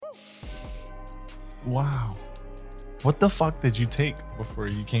Wow. What the fuck did you take before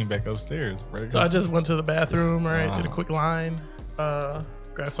you came back upstairs? So I just went to the bathroom, right? Did a quick line,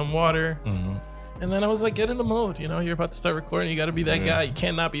 grabbed some water. And then I was like, get in the mode. You know, you're about to start recording. You got to be that guy. You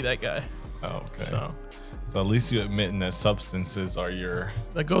cannot be that guy. Oh, okay. So at least you admitting that substances are your...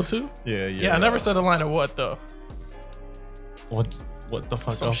 The go-to? Yeah. Yeah, I never said a line of what, though. What the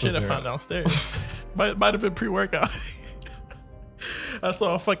fuck Some else shit is I found downstairs. might have been pre-workout. I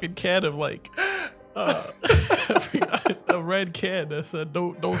saw a fucking can of like... a red can that said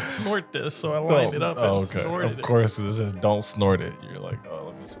don't snort this, so I lined it up and snorted it. Of course, it says don't snort it. You're like, oh,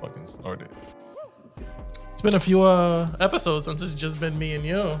 let me just fucking snort it. It's been a few episodes since it's just been me and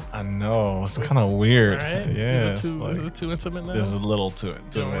you. I know, it's kind of weird. Right? Yeah. Is it too intimate now? This is a little too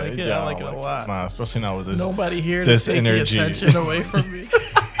intimate. Don't like it? I like it a lot. Nah, especially now with this. Nobody here this to take energy. the attention away from me.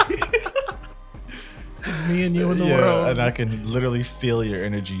 It's just me and you in the world. And I can literally feel your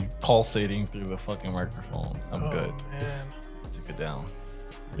energy pulsating through the fucking microphone. I'm good. Man. Take it down.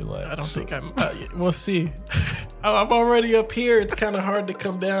 Relax. I don't think I'm... we'll see. I'm already up here. It's kind of hard to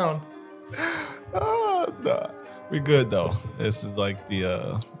come down. Nah. We're good, though. This is like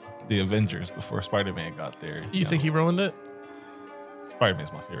the Avengers before Spider-Man got there. You think he ruined it?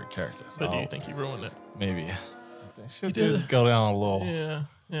 Spider-Man's my favorite character. So But do you think he ruined it? Maybe. Should go down a little. Yeah.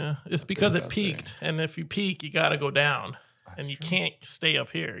 It's because it peaked. And if you peak, you got to go down. And you can't stay up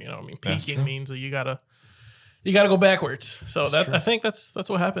here. You know what I mean? Peaking means that you gotta go backwards. So I think that's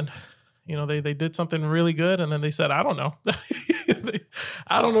what happened. You know, they did something really good, and then they said, I don't know.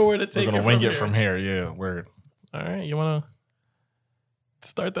 I don't know where to take it. We're gonna wing it from here. Yeah, word. All right, you wanna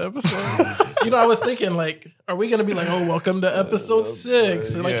start the episode? You know, I was thinking, like, are we gonna be like, oh, welcome to episode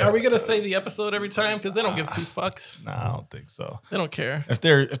 6? Like, are we gonna say the episode every time? Because they don't give two fucks. Nah, I don't think so. They don't care. If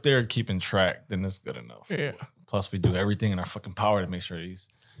they're keeping track, then it's good enough. Yeah. Plus, we do everything in our fucking power to make sure these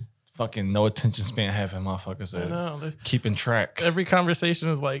fucking no attention span having motherfuckers are keeping track. Every conversation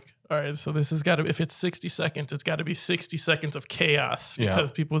is like, all right, so this has got to, if it's 60 seconds, it's got to be 60 seconds of chaos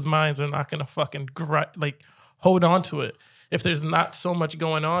because people's minds are not going to fucking hold on to it if there's not so much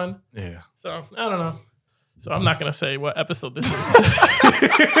going on. Yeah. So I don't know. So I'm not going to say what episode this is.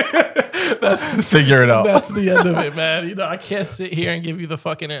 Figure it out. That's the end of it, man. You know, I can't sit here and give you the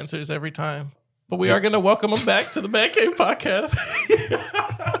fucking answers every time. But we are going to welcome them back to the Man Cave Podcast.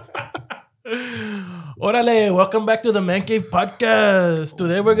 Orale, welcome back to the Man Cave Podcast.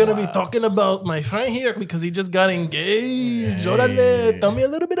 Today we're going to be talking about my friend here because he just got engaged. Orale, tell me a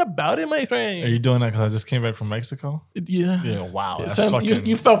little bit about it, my friend. Are you doing that because I just came back from Mexico? Yeah. Yeah, wow.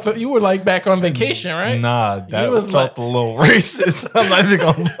 You felt you were like back on vacation, right? Nah, that felt a little racist. I'm not even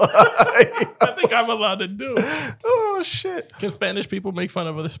going to lie. I think I'm allowed to do it. Oh, shit. Can Spanish people make fun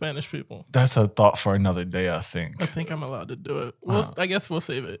of other Spanish people? That's a thought for another day, I think. I think I'm allowed to do it. I guess we'll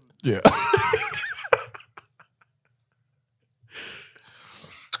save it. Yeah.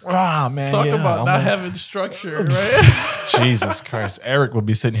 Man. Talk about not having structure, right? Jesus Christ. Eric would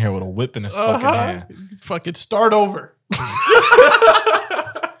be sitting here with a whip in his fucking hand. Fucking start over.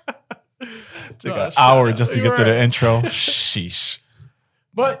 Take an hour just to get to the intro. Sheesh.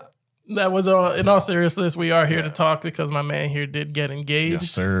 But that was in all seriousness, we are here to talk because my man here did get engaged. Yes,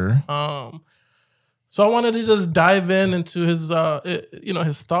 sir. So I wanted to just dive into his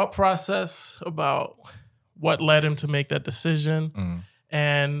his thought process about what led him to make that decision.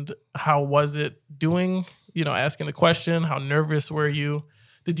 And how was it doing? You know, asking the question, how nervous were you?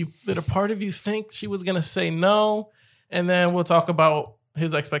 Did a part of you think she was going to say no? And then we'll talk about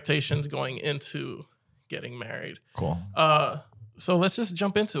his expectations going into getting married. Cool. So let's just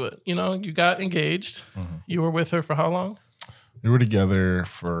jump into it. You know, you got engaged. You were with her for how long? We were together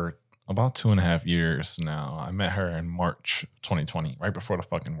for about 2.5 years now. I met her in March 2020, right before the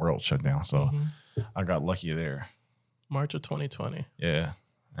fucking world shut down. So I got lucky there. March of 2020. Yeah.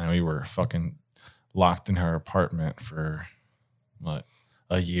 And we were fucking locked in her apartment for,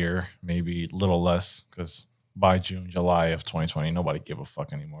 a year, maybe a little less, because by June, July of 2020, nobody gave a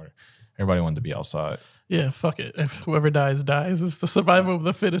fuck anymore. Everybody wanted to be outside. Yeah, fuck it. If whoever dies, dies. It's the survival of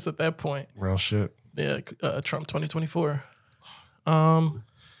the fittest at that point. Real shit. Yeah, Trump 2024.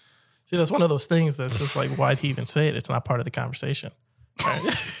 See, that's one of those things that's just like, why'd he even say it? It's not part of the conversation.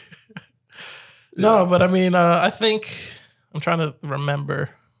 Right? No, but I mean, I think I'm trying to remember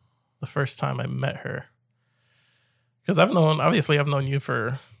the first time I met her. Because I've known you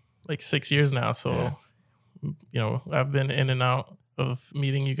for like 6 years now. So, you know, I've been in and out of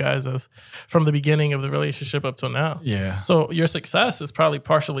meeting you guys from the beginning of the relationship up till now. Yeah. So your success is probably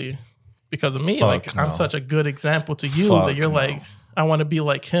partially because of me. I'm such a good example to you that you're like, I want to be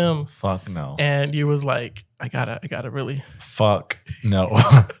like him. Fuck no. And you was like, I gotta really. Fuck no.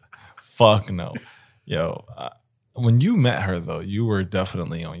 Fuck no. Yo, when you met her though, you were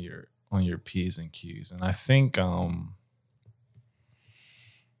definitely on your P's and Q's, and I think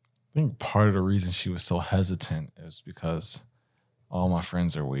part of the reason she was so hesitant is because all my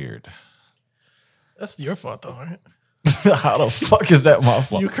friends are weird. That's your fault, though, right? How the fuck is that my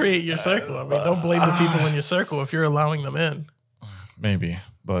fault? You create your circle. I mean, don't blame the people in your circle if you're allowing them in. Maybe,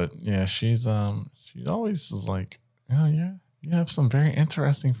 but yeah, she's always is like, oh yeah, you have some very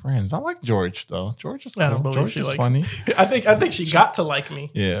interesting friends. I like George though. George is cool. I don't believe George she is likes funny. me. I think she got to like me.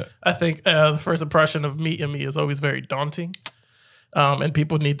 Yeah, I think the first impression of meeting me is always very daunting. And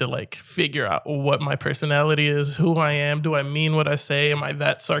people need to like figure out what my personality is, who I am. Do I mean what I say? Am I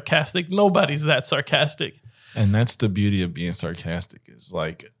that sarcastic? Nobody's that sarcastic. and that's the beauty of being sarcastic. Is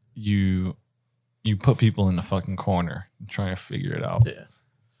like you put people in the fucking corner and try to figure it out. Yeah.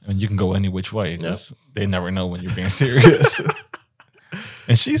 And you can go any which way because they never know when you're being serious.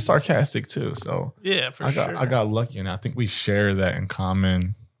 And she's sarcastic too. So Yeah, for I sure. got lucky, and I think we share that in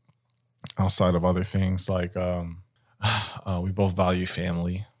common outside of other things. Like we both value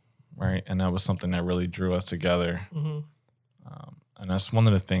family, right? And that was something that really drew us together. Mhm. And that's one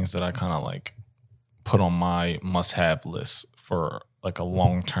of the things that I kind of like put on my must-have list for like a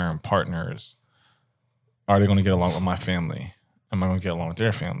long-term partners. Are they going to get along with my family? Am I going to get along with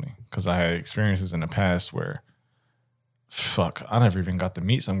their family? Because I had experiences in the past where, fuck, I never even got to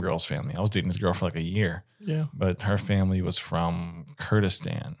meet some girl's family. I was dating this girl for like a year, Yeah. but her family was from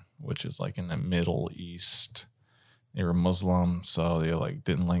Kurdistan, which is like in the Middle East. They were Muslim, so they like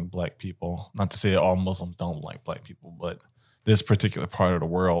didn't like black people. Not to say all Muslims don't like black people, but this particular part of the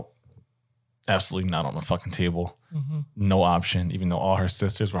world, absolutely not on the fucking table. Mhm. No option, even though all her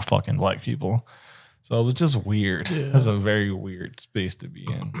sisters were fucking black people. So it was just weird. Yeah. It was a very weird space to be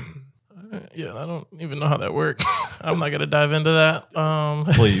in. Yeah, I don't even know how that works. I'm not gonna dive into that.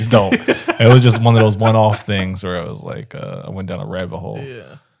 Please don't. It was just one of those one-off things where I was like, I went down a rabbit hole.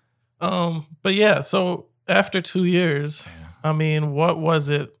 Yeah. But yeah, so after 2 years, I mean, what was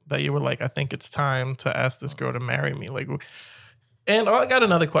it that you were like, I think it's time to ask this girl to marry me? Like, and I got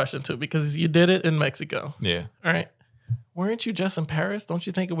another question too, because you did it in Mexico. Yeah. All right. Weren't you just in Paris? Don't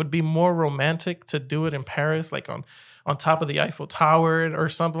you think it would be more romantic to do it in Paris, like on top of the Eiffel Tower or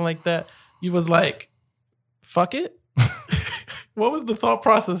something like that? You was like, fuck it. What was the thought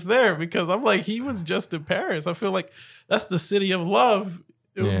process there? Because I'm like, he was just in Paris. I feel like that's the city of love.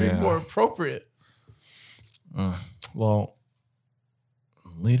 It would be more appropriate. Well,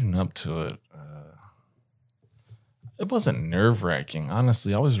 leading up to it, it wasn't nerve-wracking.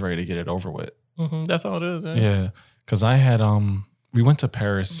 Honestly, I was ready to get it over with. Mm-hmm. That's how it is. Yeah. Yeah, because I had we went to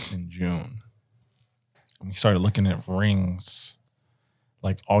Paris in June. And we started looking at rings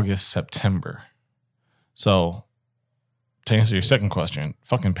like August, September. So to answer your second question,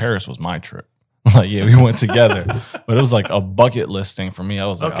 fucking Paris was my trip. Like, yeah, we went together, but it was like a bucket list thing for me. I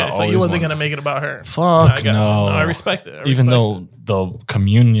was like, Okay, so you wasn't gonna make it about her. Fuck I got no. you. No, I respect it. Even though the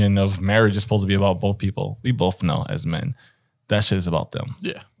communion of marriage is supposed to be about both people, we both know as men that shit is about them.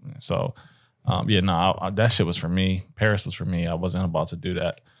 Yeah. So, that shit was for me. Paris was for me. I wasn't about to do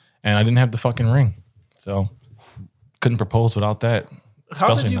that, and I didn't have the fucking ring, so couldn't propose without that. How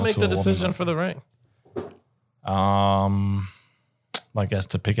did especially you not make to the a woman. decision for the ring? Like as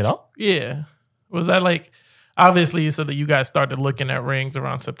to pick it up. Yeah. Was that like, obviously you said that you guys started looking at rings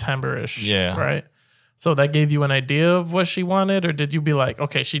around September-ish. Yeah. Right? So that gave you an idea of what she wanted? Or did you be like,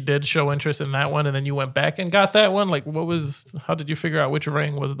 okay, she did show interest in that one and then you went back and got that one? Like how did you figure out which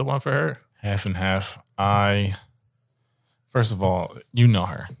ring was the one for her? Half and half. First of all, you know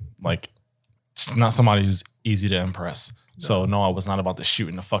her. Like, she's not somebody who's easy to impress. So no, I was not about to shoot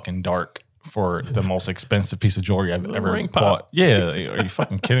in the fucking dark for the most expensive piece of jewelry I've ever ring bought. pop. Yeah, are you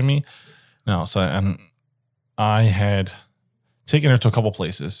fucking kidding me? No, so and I had taken her to a couple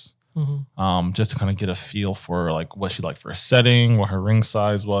places, just to kind of get a feel for like what she liked for a setting, what her ring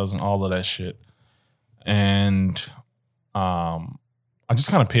size was, and all of that shit. And I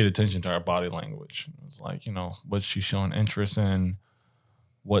just kind of paid attention to her body language. It was like, what's she showing interest in?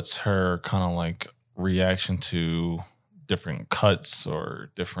 What's her kind of like reaction to different cuts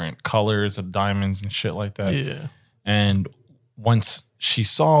or different colors of diamonds and shit like that. Yeah. And once she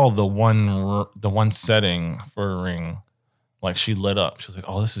saw the one setting for a ring, like she lit up. She was like,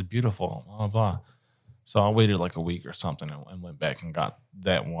 "Oh, this is beautiful." Blah blah blah. So I waited like a week or something and went back and got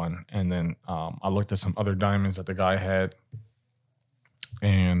that one. And then I looked at some other diamonds that the guy had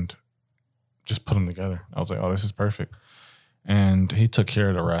and just put them together. I was like, "Oh, this is perfect." And he took care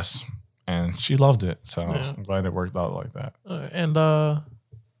of the rest. And she loved it. So I'm glad it worked out like that. And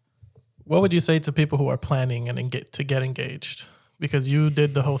what would you say to people who are planning and to get engaged? because you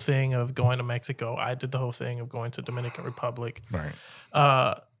did the whole thing of going to Mexico. I did the whole thing of going to Dominican Republic. Right.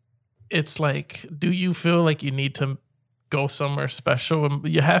 It's like, do you feel like you need to go somewhere special?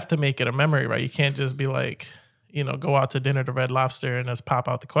 You have to make it a memory, right? You can't just be like, go out to dinner to Red Lobster and just pop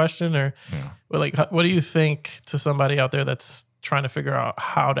out the question. Or like, what do you think to somebody out there that's trying to figure out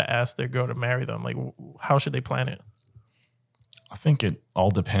how to ask their girl to marry them? Like, how should they plan it? I think it all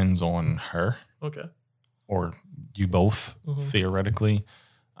depends on her. Okay. Or you both, theoretically.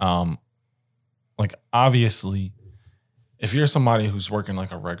 Like, obviously, if you're somebody who's working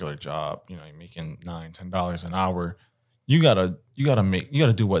like a regular job, you're making $9-10 an hour, you gotta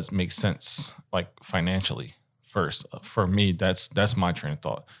do what makes sense, like, financially first. For me, that's my train of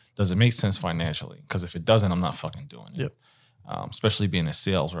thought. Does it make sense financially? Because if it doesn't, I'm not fucking doing it. Yep. Especially being in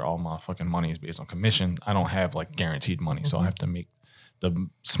sales where all my fucking money is based on commission. I don't have like guaranteed money, so I have to make the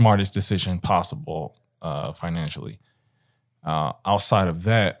smartest decision possible financially. Outside of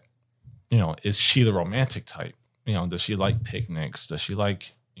that, is she the romantic type? Does she like picnics? Does she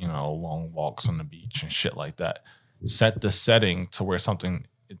like, long walks on the beach and shit like that? Set the setting to where it's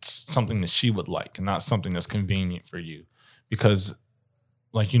something that she would like and not something that's convenient for you. Because,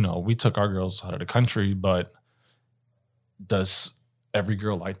 like, we took our girls out of the country, but does every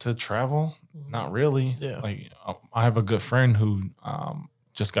girl like to travel? Not really. Yeah. Like, I have a good friend who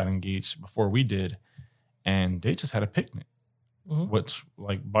just got engaged before we did, and they just had a picnic, which,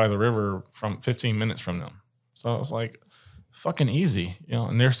 like, by the river from 15 minutes from them. So it was like fucking easy,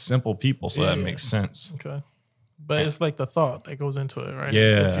 and they're simple people, so that makes sense. Okay. But it's like the thought that goes into it, right?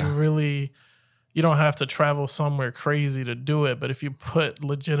 Yeah. If you don't have to travel somewhere crazy to do it, but if you put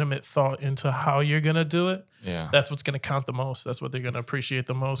legitimate thought into how you're going to do it, that's what's going to count the most. That's what they're going to appreciate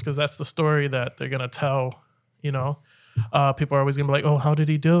the most, because that's the story that they're going to tell, People are always going to be like, oh, how did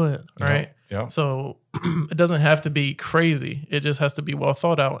he do it, right? Yeah. So it doesn't have to be crazy. It just has to be well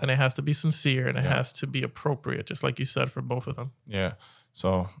thought out, and it has to be sincere, and it has to be appropriate, just like you said, for both of them. Yeah.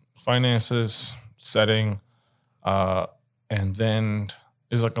 So finances, setting, and then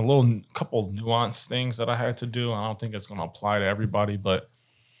there's like a couple nuanced things that I had to do. I don't think it's going to apply to everybody, but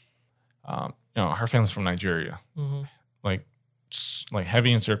her family's from Nigeria, like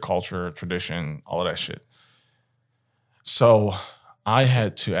heavy into their culture, tradition, all of that shit. So I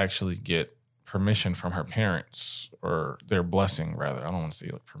had to actually get permission from her parents, or their blessing, rather. I don't want to say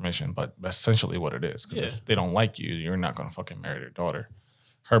like permission, but essentially what it is. Because if they don't like you, you're not going to fucking marry their daughter.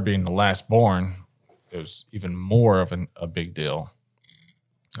 Her being the last born, it was even more of a big deal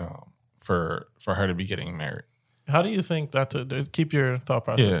for her to be getting married. How do you think that, to keep your thought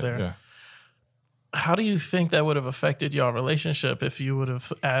process there, yeah. How do you think that would have affected your relationship if you would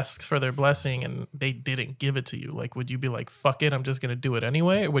have asked for their blessing and they didn't give it to you? Like, would you be like, fuck it, I'm just going to do it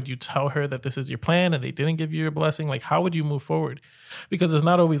anyway? Or would you tell her that this is your plan and they didn't give you your blessing? Like, how would you move forward? Because it's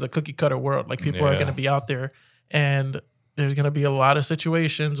not always a cookie cutter world. Like, people are going to be out there, and there's going to be a lot of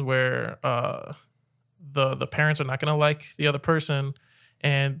situations where the parents are not going to like the other person.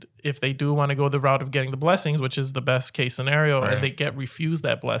 And if they do want to go the route of getting the blessings, which is the best case scenario, and they get refused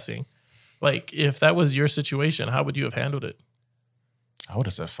that blessing, like, if that was your situation, how would you have handled it? I would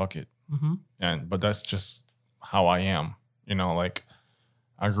have said, fuck it. But that's just how I am. Like,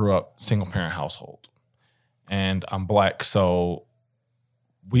 I grew up single parent household, and I'm black. So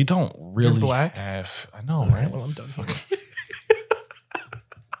we don't really black? have, I know, right? Well, I'm done.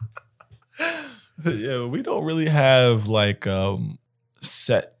 Yeah, we don't really have like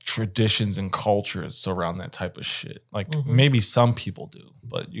set traditions and cultures around that type of shit. Like maybe some people do,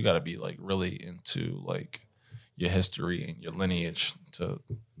 but you got to be like really into like your history and your lineage to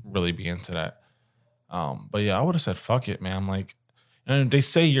really be into that. But yeah, I would have said, fuck it, man. Like, and they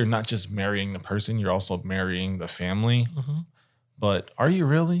say you're not just marrying the person, you're also marrying the family. But are you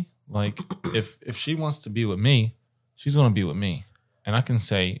really? Like, if she wants to be with me, she's going to be with me. And I can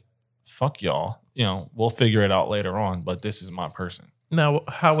say, fuck y'all. We'll figure it out later on, but this is my person. Now,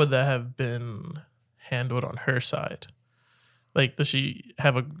 how would that have been handled on her side? Like, does she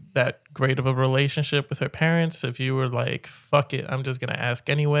have that great of a relationship with her parents? If you were like, fuck it, I'm just going to ask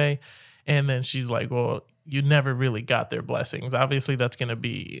anyway. And then she's like, well, you never really got their blessings. Obviously, that's going to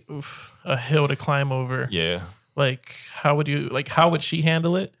be a hill to climb over. Yeah. Like, how would she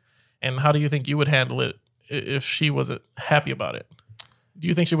handle it? And how do you think you would handle it if she wasn't happy about it? Do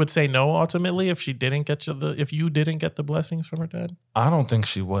you think she would say no ultimately if she didn't get if you didn't get the blessings from her dad? I don't think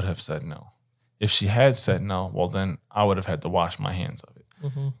she would have said no. If she had said no, well, then I would have had to wash my hands of it.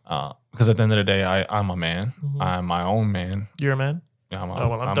 Because at the end of the day, I'm a man. I'm my own man. You're a man? Yeah,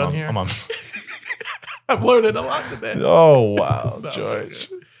 I'm done here. I've learned a lot today. Oh, wow, no, George.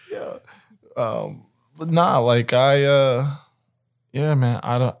 Yeah. But nah, like I Yeah, man.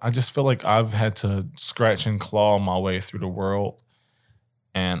 I just feel like I've had to scratch and claw my way through the world,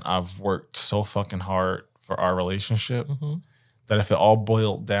 and I've worked so fucking hard for our relationship Mm-hmm. that if it all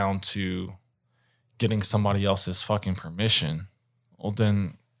boiled down to getting somebody else's fucking permission, well,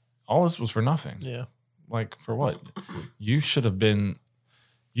 then all this was for nothing. Yeah. Like, for what? You should have been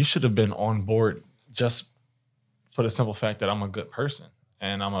on board just for the simple fact that I'm a good person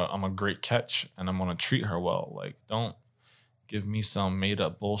and I'm a great catch and I'm gonna treat her well. Like, don't give me some made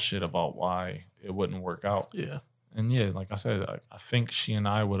up bullshit about why it wouldn't work out. Yeah. And yeah, like I said, I think she and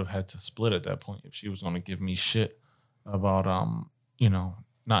I would have had to split at that point if she was gonna give me shit about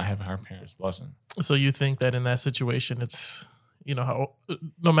not having her parents' blessing. So you think that in that situation, it's, how,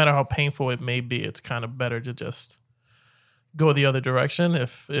 no matter how painful it may be, it's kind of better to just go the other direction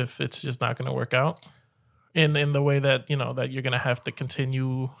if it's just not going to work out in the way that, that you're going to have to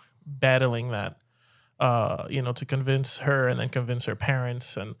continue battling that, to convince her and then convince her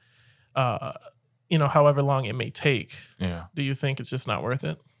parents and, however long it may take. Yeah. Do you think it's just not worth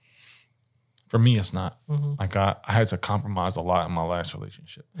it? For me, it's not. Mm-hmm. Like I had to compromise a lot in my last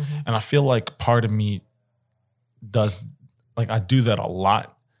relationship. Mm-hmm. And I feel like part of me I do that a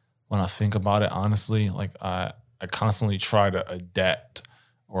lot when I think about it, honestly. Like I constantly try to adapt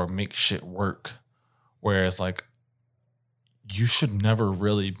or make shit work. Whereas like you should never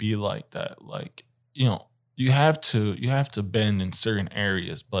really be like that. Like, you have to bend in certain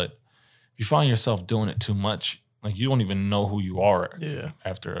areas, but if you find yourself doing it too much, like you don't even know who you are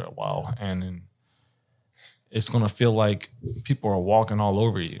after a while. And then it's going to feel like people are walking all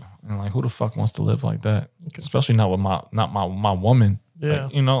over you. And like, who the fuck wants to live like that? Okay. Especially not with my woman. Yeah.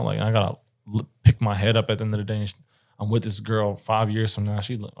 Like, I got to pick my head up at the end of the day. And I'm with this girl 5 years from now.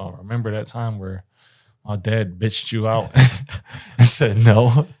 Remember that time where my dad bitched you out and said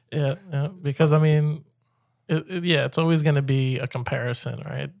no? Yeah. Because I mean, it's always going to be a comparison,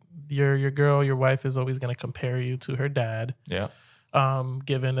 right? Your girl, your wife is always going to compare you to her dad. Yeah.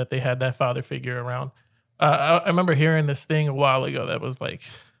 Given that they had that father figure around. I remember hearing this thing a while ago that was like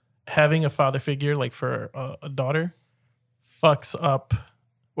having a father figure like for a daughter fucks up.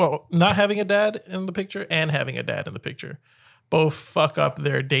 Well, not having a dad in the picture and having a dad in the picture both fuck up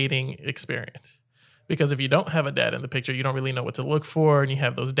their dating experience. Because if you don't have a dad in the picture, you don't really know what to look for, and you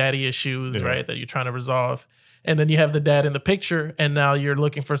have those daddy issues, right, that you're trying to resolve. And then you have the dad in the picture, and now you're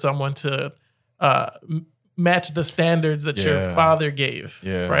looking for someone to match the standards that your father gave,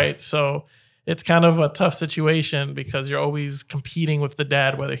 right? So it's kind of a tough situation because you're always competing with the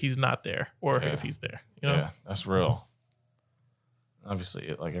dad, whether he's not there or if he's there. Yeah, that's real.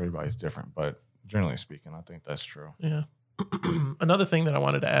 Obviously, like everybody's different, but generally speaking, I think that's true. Yeah. Another thing that I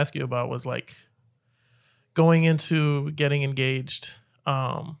wanted to ask you about was like going into getting engaged.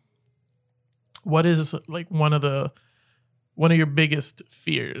 What is like one of your biggest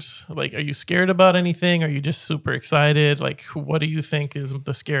fears? Like, are you scared about anything? Are you just super excited? Like, what do you think is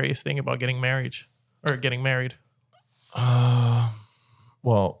the scariest thing about getting married?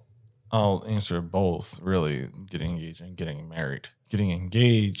 Well, I'll answer both, really, getting engaged and getting married. Getting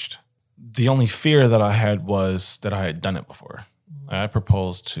engaged, the only fear that I had was that I had done it before. I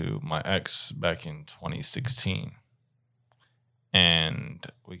proposed to my ex back in 2016. And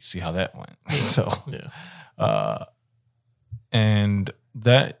we see how that went. And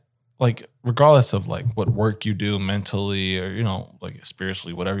that, like, regardless of like what work you do mentally or, like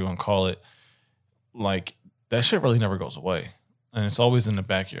spiritually, whatever you want to call it, like that shit really never goes away. And it's always in the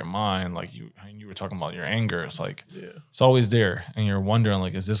back of your mind. Like you were talking about your anger. It's like, it's always there. And you're wondering,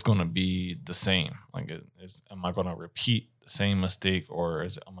 like, is this going to be the same? Like, am I going to repeat the same mistake or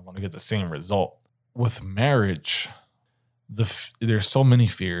am I going to get the same result? With marriage, there's so many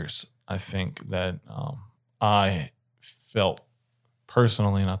fears, I think, that I felt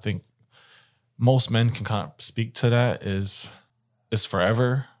personally, and I think most men can kind of speak to that, is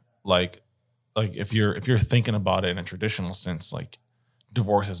forever. Like if you're thinking about it in a traditional sense, like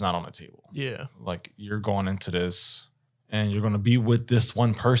divorce is not on the table. Yeah. Like you're going into this and you're going to be with this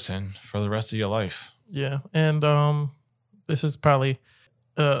one person for the rest of your life. Yeah. And this is probably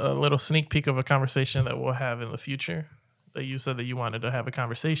a little sneak peek of a conversation that we'll have in the future. That you said that you wanted to have a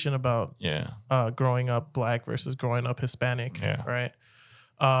conversation about growing up Black versus growing up Hispanic, right?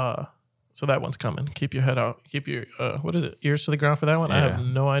 So that one's coming. Keep your head out. Keep your, what is it, ears to the ground for that one? Yeah. I have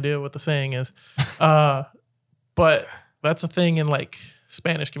no idea what the saying is. But that's a thing in like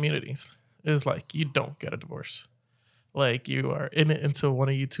Spanish communities is like you don't get a divorce. Like you are in it until one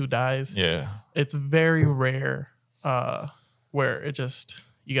of you two dies. Yeah. It's very rare where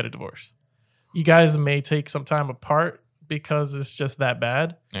you get a divorce. You guys may take some time apart, because it's just that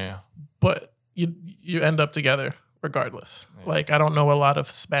bad. Yeah. But you end up together regardless. Like, I don't know a lot of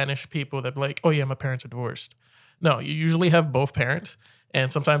Spanish people that be like, oh yeah, my parents are divorced. No, you usually have both parents,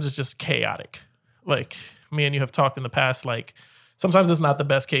 and sometimes it's just chaotic. Like, me and you have talked in the past, like, sometimes it's not the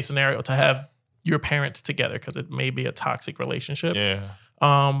best case scenario to have your parents together because it may be a toxic relationship. Yeah.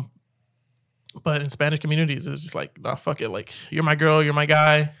 But in Spanish communities, it's just like, nah, fuck it. Like, you're my girl, you're my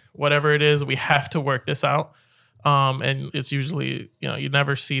guy, whatever it is, we have to work this out. And it's usually, you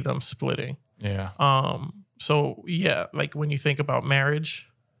never see them splitting. Yeah. So yeah, like when you think about marriage,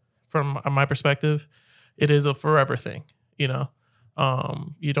 from my perspective, it is a forever thing. You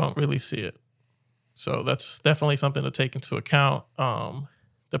don't really see it. So that's definitely something to take into account.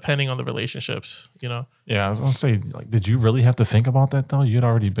 Depending on the relationships, Yeah, I was gonna say, like, did you really have to think about that though? You'd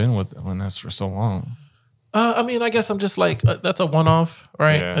already been with Linus for so long. I mean, I guess I'm just like that's a one-off,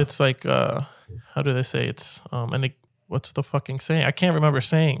 right? Yeah. It's like how do they say it's and what's the fucking saying? I can't remember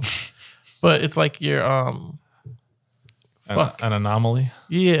saying, but it's like you're An anomaly.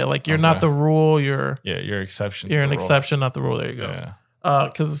 Yeah, like you're not the rule. You're exception. You're an exception, not the rule. There you go. Yeah.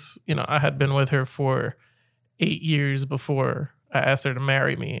 Because I had been with her for 8 years before I asked her to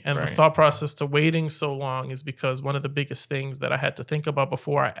marry me. And the thought process to waiting so long is because one of the biggest things that I had to think about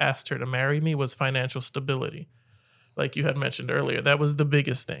before I asked her to marry me was financial stability. Like you had mentioned earlier, that was the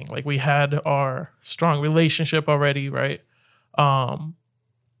biggest thing. Like we had our strong relationship already, right?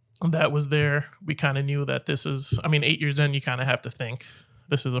 That was there. We kind of knew that 8 years in, you kind of have to think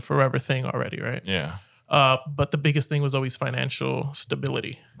this is a forever thing already, right? Yeah. But the biggest thing was always financial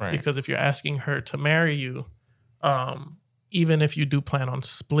stability. Right. Because if you're asking her to marry you, even if you do plan on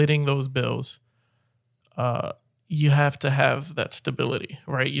splitting those bills, you have to have that stability,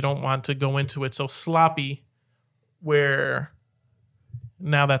 right? You don't want to go into it so sloppy where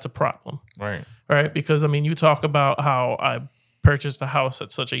now that's a problem. Right. Right? Because, you talk about how I purchased a house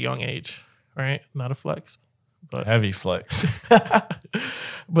at such a young age, right? Not a flex. But Heavy flex.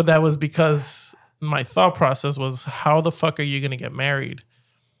 But that was because my thought process was, how the fuck are you going to get married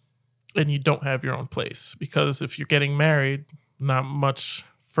and you don't have your own place? Because if you're getting married, not much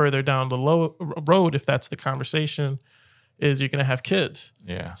further down the road, if that's the conversation, is you're going to have kids.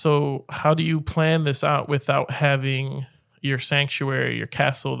 Yeah. So how do you plan this out without having your sanctuary, your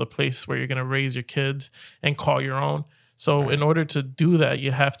castle, the place where you're going to raise your kids and call your own? So in order to do that,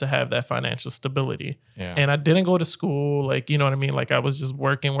 you have to have that financial stability. Yeah. And I didn't go to school, like, you know what I mean? Like I was just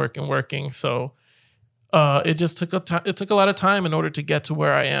working. So it just took a lot of time in order to get to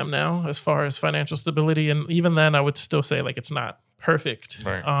where I am now as far as financial stability. And even then I would still say like it's not perfect.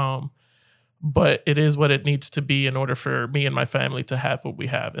 Right. But it is what it needs to be in order for me and my family to have what we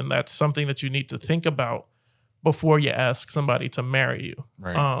have. And that's something that you need to think about before you ask somebody to marry you.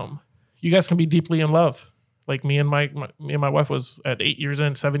 Right. You guys can be deeply in love. Like me and my wife was at 8 years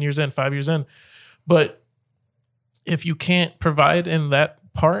in, 7 years in, 5 years in. But if you can't provide in that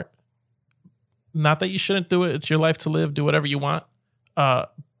part, not that you shouldn't do it. It's your life to live. Do whatever you want.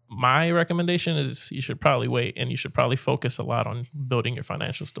 My recommendation is you should probably wait and you should probably focus a lot on building your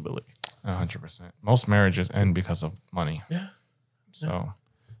financial stability. 100%. Most marriages end because of money. Yeah. So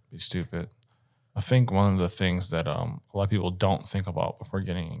be stupid. I think one of the things that a lot of people don't think about before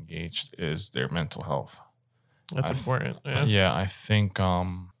getting engaged is their mental health. That's important. Yeah. Yeah, I think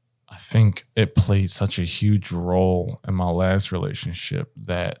it played such a huge role in my last relationship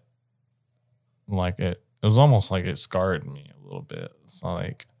that like it was almost like it scarred me a little bit. It's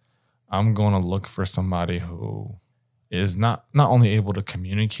like I'm going to look for somebody who is not only able to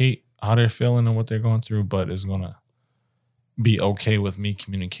communicate how they're feeling and what they're going through, but is going to be okay with me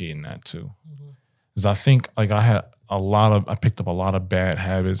communicating that too. Because I think like I picked up a lot of bad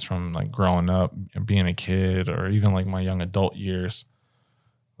habits from like growing up and being a kid, or even like my young adult years,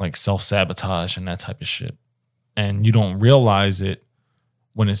 like self-sabotage and that type of shit. And you don't realize it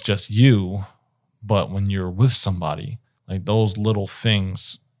when it's just you, but when you're with somebody, like those little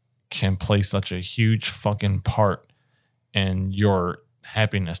things can play such a huge fucking part in your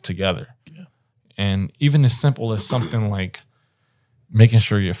happiness together. Yeah. And even as simple as something like making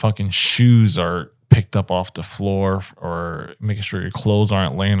sure your fucking shoes are picked up off the floor, or making sure your clothes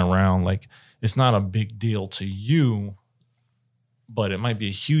aren't laying around. Like, it's not a big deal to you, but it might be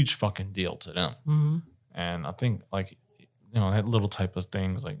a huge fucking deal to them. Mm-hmm. And I think like, that little type of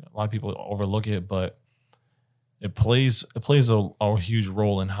things, like a lot of people overlook it, but it plays a huge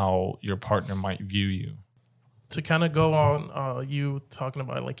role in how your partner might view you. To kind of go on you talking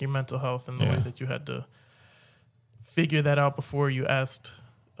about like your mental health and the way that you had to figure that out before you asked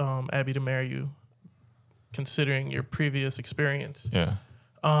Abby to marry you, considering your previous experience. Yeah.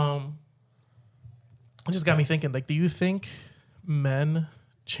 It just got me thinking, like, do you think men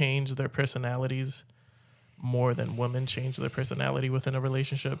change their personalities more than women change their personality within a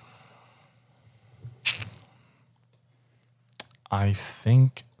relationship? I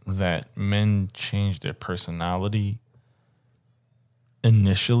think that men change their personality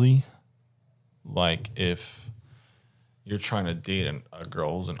initially. Like if you're trying to date a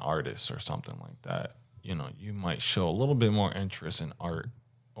girl who's an artist or something like that, you know, you might show a little bit more interest in art,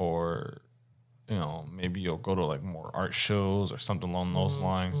 or, you know, maybe you'll go to like more art shows or something along those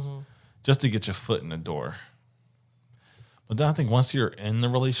lines just to get your foot in the door. But then I think once you're in the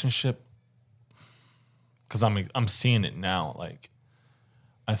relationship, because I'm seeing it now, like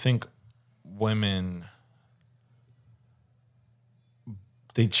I think women,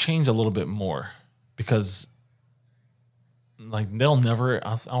 they change a little bit more because like they'll never,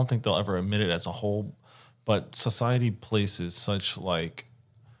 I don't think they'll ever admit it as a whole, but society places such like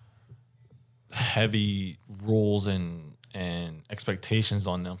heavy rules and expectations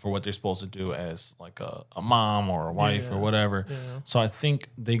on them for what they're supposed to do as like a mom or a wife or whatever. Yeah. So I think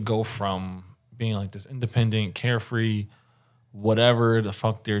they go from being like this independent, carefree, whatever the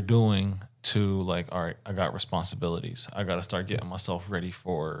fuck they're doing, to like, all right, I got responsibilities. I got to start getting myself ready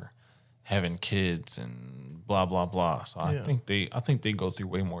for having kids and blah blah blah. So I think they go through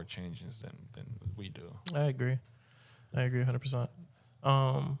way more changes than we do. I agree 100%.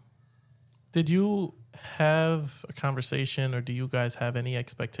 Did you have a conversation, or do you guys have any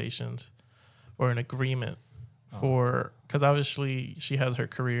expectations or an agreement for, because obviously she has her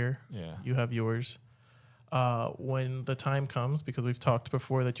career, you have yours. When the time comes, because we've talked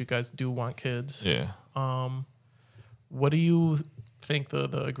before that you guys do want kids. What do you think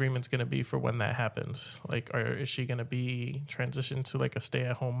the agreement's going to be for when that happens? Like, is she going to be transitioned to like a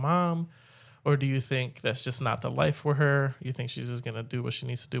stay-at-home mom? Or do you think that's just not the life for her? You think she's just going to do what she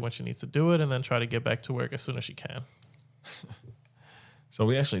needs to do when she needs to do it, and then try to get back to work as soon as she can? So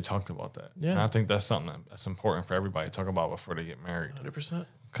we actually talked about that. Yeah. And I think that's something that's important for everybody to talk about before they get married. 100%.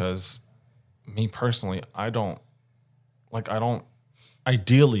 Because me personally, ideally,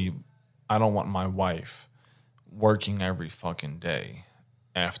 I don't want my wife working every fucking day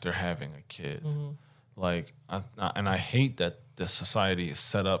after having a kid. Like, I hate that the society is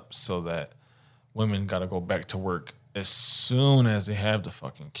set up so that women got to go back to work as soon as they have the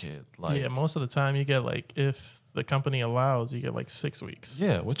fucking kid. Like, most of the time you get like, if the company allows, you get like 6 weeks.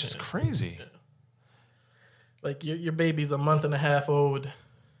 Yeah, which is crazy. Yeah. Like your baby's a month and a half old,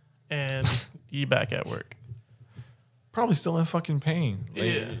 and you back at work. Probably still in fucking pain.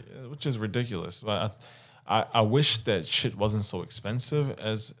 Like, which is ridiculous. But I wish that shit wasn't so expensive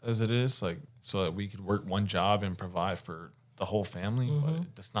as it is, like, so that we could work one job and provide for the whole family.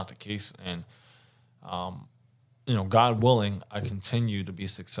 But that's not the case. And you know, God willing, I continue to be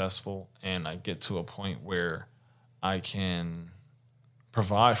successful and I get to a point where I can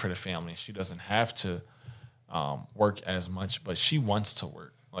provide for the family. She doesn't have to work as much, but she wants to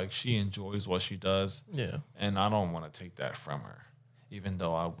work. Like, she enjoys what she does. Yeah. And I don't want to take that from her, even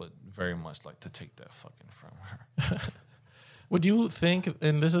though I would very much like to take that fucking from her. Would you think,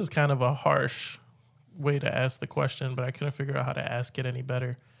 and this is kind of a harsh way to ask the question, but I couldn't figure out how to ask it any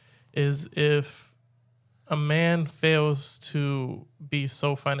better, is if a man fails to be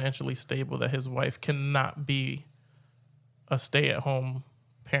so financially stable that his wife cannot be a stay-at-home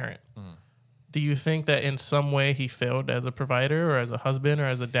parent, do you think that in some way he failed as a provider or as a husband or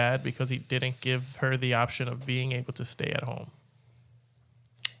as a dad because he didn't give her the option of being able to stay at home?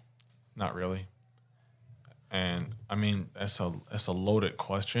 Not really. And I mean, that's a loaded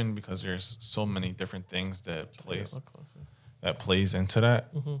question because there's so many different things that plays into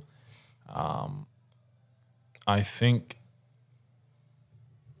that. I think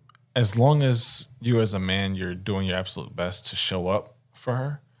as long as you as a man, you're doing your absolute best to show up for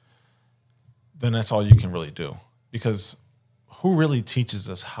her, then that's all you can really do. Because who really teaches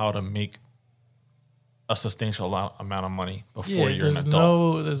us how to make a substantial amount of money before you're an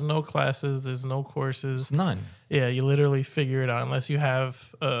adult? There's no classes. There's no courses. None. Yeah, you literally figure it out unless you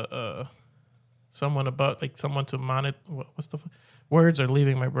have someone to monitor. What's the words are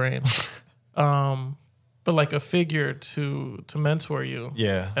leaving my brain? But like a figure to mentor you.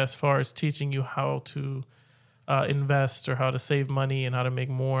 Yeah. As far as teaching you how to invest or how to save money and how to make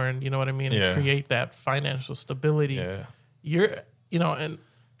more, and you know what I mean, and create that financial stability. Yeah. And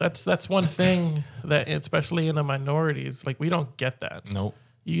that's one thing that, especially in the minorities, like, we don't get that. Nope.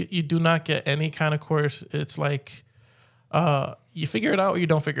 You do not get any kind of course. It's like you figure it out or you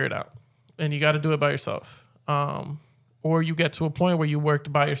don't figure it out, and you got to do it by yourself. Or you get to a point where you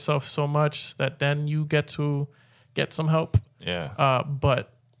worked by yourself so much that then you get to get some help. Yeah.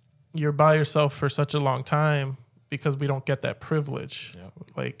 But you're by yourself for such a long time because we don't get that privilege. Yep.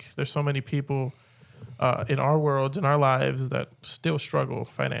 Like, there's so many people in our worlds, in our lives, that still struggle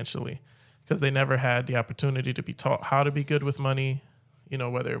financially because they never had the opportunity to be taught how to be good with money, you know,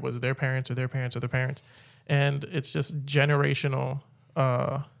 whether it was their parents or their parents or their parents. And it's just generational.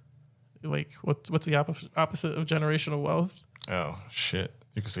 Like what's the opposite of generational wealth? Oh shit!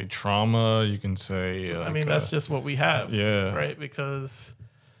 You can say trauma. You can say. I mean, that's just what we have. Yeah. Right. Because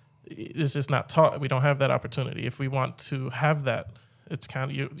it's just not taught. We don't have that opportunity. If we want to have that, it's kind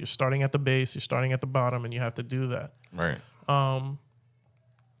of you're starting at the base. You're starting at the bottom, and you have to do that. Right.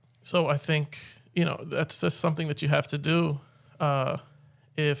 So I think, you know, that's just something that you have to do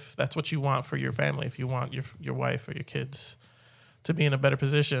if that's what you want for your family. If you want your wife or your kids to be in a better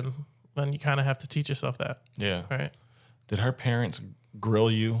position, then you kind of have to teach yourself that. Yeah. Right. Did her parents grill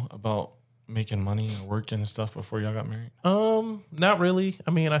you about making money and working and stuff before y'all got married? Not really.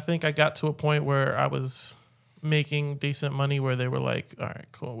 I mean, I think I got to a point where I was making decent money where they were like, all right,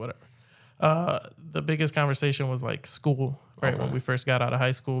 cool, whatever. The biggest conversation was like school, right? Okay. When we first got out of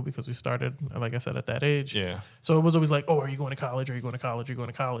high school, because we started, like I said, at that age. Yeah. So it was always like, oh, are you going to college? Are you going to college? Are you going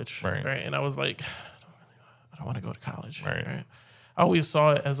to college? Right. And I was like, I don't want to go to college. Right. I always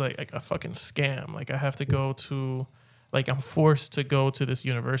saw it as like a fucking scam. Like I have to go to, like I'm forced to go to this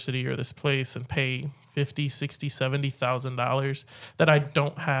university or this place and pay $50,000, $60,000, $70,000 that I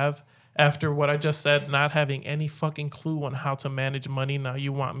don't have. After what I just said, not having any fucking clue on how to manage money. Now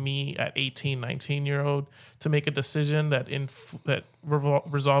you want me at 18, 19-year-old to make a decision that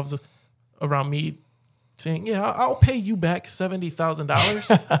resolves around me saying, yeah, I'll pay you back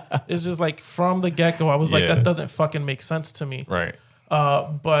 $70,000. It's just like from the get-go, I was like, that doesn't fucking make sense to me. Right.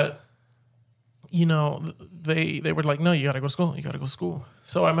 But, you know, they were like, no, you got to go to school. You got to go to school.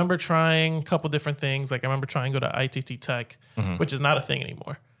 So I remember trying a couple different things. Like I remember trying to go to ITT Tech, which is not a thing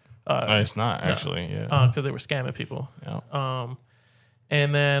anymore. It's not actually, yeah. Because they were scamming people. Yeah.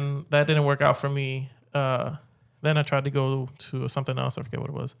 And then that didn't work out for me. Then I tried to go to something else. I forget what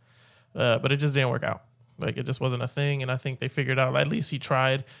it was. But it just didn't work out. Like it just wasn't a thing. And I think they figured out, at least he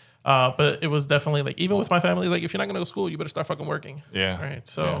tried. But it was definitely like, even with my family, like if you're not going to go to school, you better start fucking working. Yeah. Right.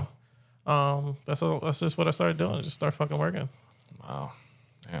 So that's just what I started doing. Just start fucking working. Wow.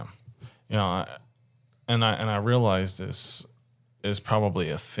 Yeah. You know, I realized this is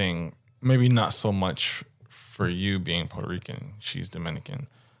probably a thing, maybe not so much for you being Puerto Rican, she's Dominican.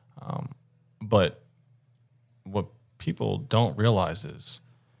 But what people don't realize is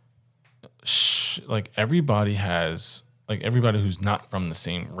like everybody who's not from the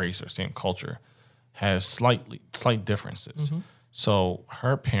same race or same culture has slight differences. So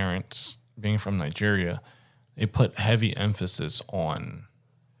her parents, being from Nigeria, they put heavy emphasis on,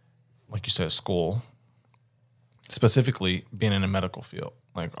 like you said, school, specifically being in the medical field.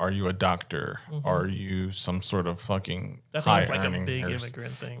 Like, are you a doctor? Are you some sort of fucking I think high it's like a earning big nurse?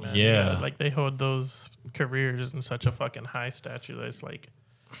 immigrant thing, man. Yeah. Like they hold those careers in such a fucking high stature that it's like,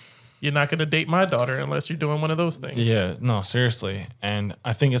 you're not going to date my daughter unless you're doing one of those things. Yeah, no, seriously. And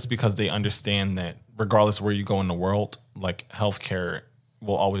I think it's because they understand that regardless of where you go in the world, like healthcare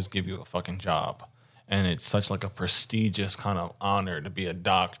will always give you a fucking job. And it's such like a prestigious kind of honor to be a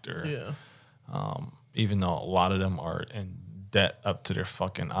doctor. Yeah. Even though a lot of them are in debt up to their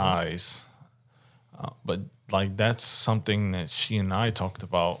fucking eyes. But like that's something that she and I talked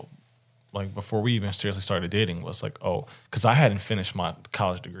about, like before we even seriously started dating, was like, oh, because I hadn't finished my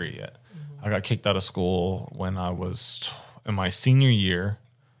college degree yet. I got kicked out of school when I was in my senior year,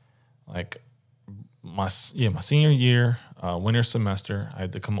 like my senior year, winter semester. I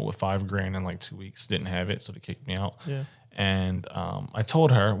had to come up with $5,000 in like 2 weeks. Didn't have it, so they kicked me out. Yeah. And I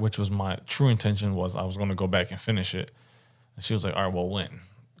told her, which was my true intention, was I was going to go back and finish it. And she was like, all right, well, when?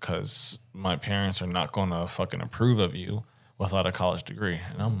 Because my parents are not going to fucking approve of you without a college degree.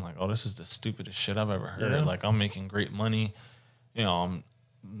 And I'm like, oh, this is the stupidest shit I've ever heard. Yeah. Like, I'm making great money. You know, I'm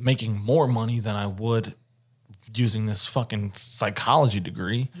making more money than I would using this fucking psychology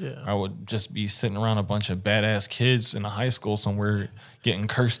degree. Yeah. I would just be sitting around a bunch of badass kids in a high school somewhere getting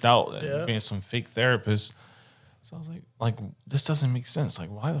cursed out and being some fake therapist. So I was like, this doesn't make sense. Like,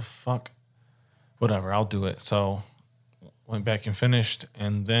 why the fuck? Whatever, I'll do it. So went back and finished.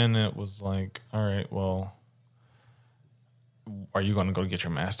 And then it was like, all right, well, are you going to go get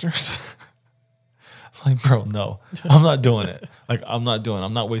your master's? Like, bro, no, I'm not doing it. Like, I'm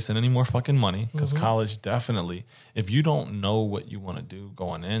not wasting any more fucking money because college definitely, if you don't know what you want to do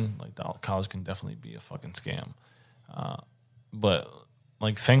going in, like, college can definitely be a fucking scam. But,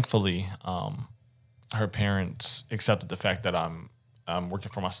 like, thankfully, her parents accepted the fact that I'm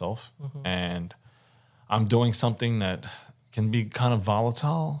working for myself and I'm doing something that can be kind of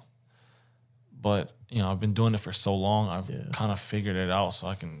volatile, but, you know, I've been doing it for so long, I've kind of figured it out so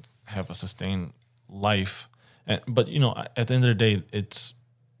I can have a sustained life. But at the end of the day, it's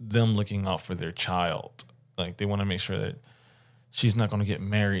them looking out for their child. Like they want to make sure that she's not going to get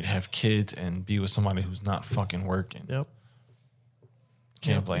married, have kids, and be with somebody who's not fucking working. Yep.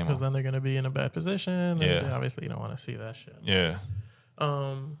 Can't blame them. Because then they're going to be in a bad position. Yeah. And obviously, you don't want to see that shit. Yeah.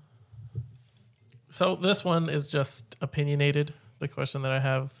 So this one is just opinionated, the question that I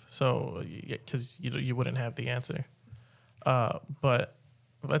have. So, because you wouldn't have the answer. But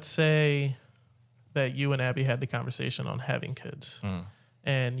let's say that you and Abby had the conversation on having kids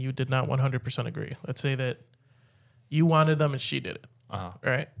and you did not 100% agree. Let's say that you wanted them and she did it.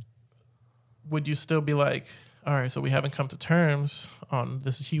 Right? Would you still be like, all right, so we haven't come to terms on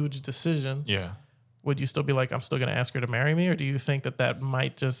this huge decision. Yeah. Would you still be like, I'm still going to ask her to marry me? Or do you think that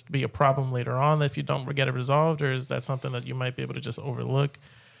might just be a problem later on if you don't get it resolved? Or is that something that you might be able to just overlook?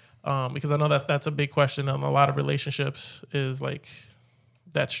 Because I know that that's a big question in a lot of relationships is like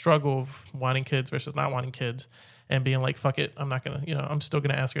that struggle of wanting kids versus not wanting kids and being like, fuck it, I'm not going to, I'm still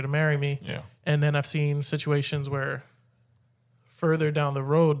going to ask her to marry me. Yeah. And then I've seen situations where further down the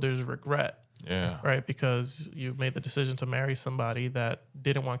road, there's regret. Yeah. Right? Because you made the decision to marry somebody that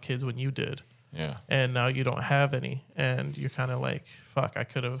didn't want kids when you did. Yeah. And now you don't have any. And you're kind of like, fuck, I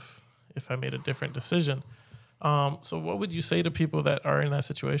could have if I made a different decision. So what would you say to people that are in that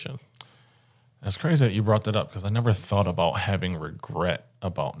situation? It's crazy that you brought that up because I never thought about having regret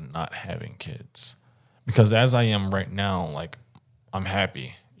about not having kids. Because as I am right now, like, I'm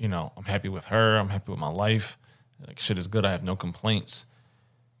happy. I'm happy with her. I'm happy with my life. Like, shit is good. I have no complaints.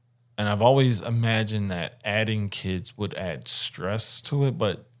 And I've always imagined that adding kids would add stress to it,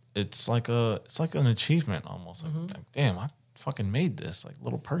 but it's like an achievement almost. Like, damn, I fucking made this, like,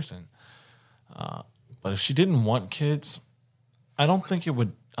 little person. But if she didn't want kids, I don't think it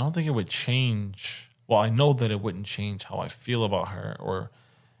would change. Well, I know that it wouldn't change how I feel about her or,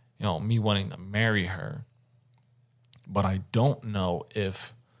 me wanting to marry her. But I don't know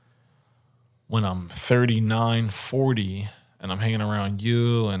if when I'm 39, 40, and I'm hanging around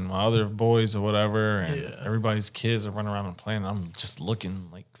you and my other boys or whatever, and everybody's kids are running around and playing, I'm just looking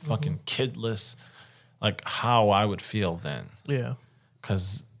like fucking kidless, like how I would feel then. Yeah.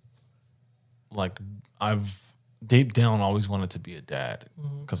 Because, like, I've deep down always wanted to be a dad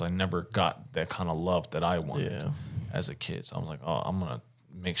because I never got that kind of love that I wanted as a kid. So I was like, oh, I'm going to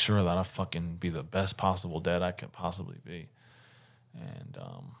make sure that I fucking be the best possible dad I could possibly be. And,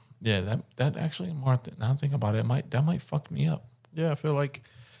 that actually, now I think about it, that might fuck me up. Yeah, I feel like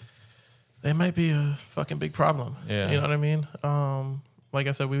they might be a fucking big problem. Yeah. You know what I mean? Like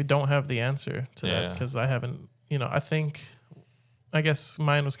I said, we don't have the answer to that because I haven't, I guess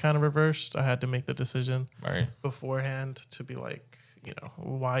mine was kind of reversed. I had to make the decision beforehand to be like,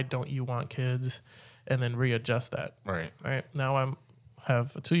 why don't you want kids? And then readjust that. Right. Now I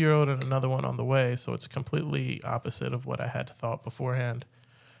have a 2-year-old and another one on the way. So it's completely opposite of what I had thought beforehand.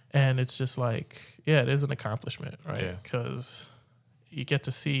 And it's just like, it is an accomplishment, right? Because you get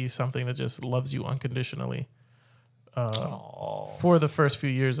to see something that just loves you unconditionally for the first few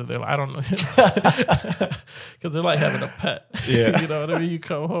years of their life. I don't know. Because they're like having a pet. Yeah. You know what I mean? You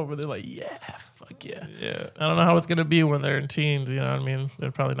come home and they're like, yeah, fuck yeah. Yeah. I don't know how it's going to be when they're in teens. You know what I mean?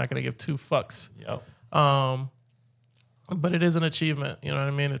 They're probably not going to give 2 fucks. Yep. But it is an achievement. You know what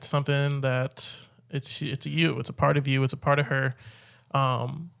I mean? It's something that it's you. It's a part of you. It's a part of her.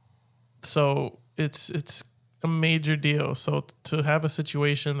 So it's a major deal. So to have a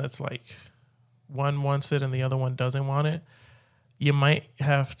situation that's like one wants it and the other one doesn't want it, you might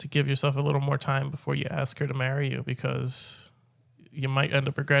have to give yourself a little more time before you ask her to marry you because you might end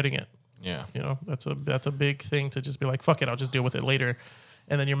up regretting it. Yeah. That's a big thing to just be like, fuck it, I'll just deal with it later.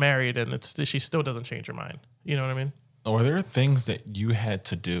 And then you're married and she still doesn't change her mind. You know what I mean? Were there things that you had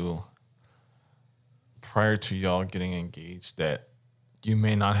to do prior to y'all getting engaged that you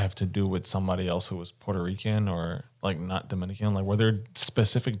may not have to do with somebody else who was Puerto Rican or like not Dominican? Like, were there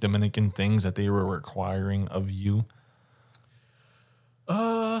specific Dominican things that they were requiring of you?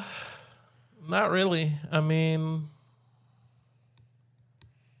 Not really. I mean,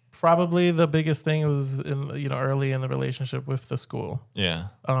 probably the biggest thing was early in the relationship with the school. Yeah.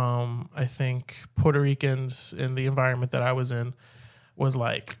 I think Puerto Ricans in the environment that I was in was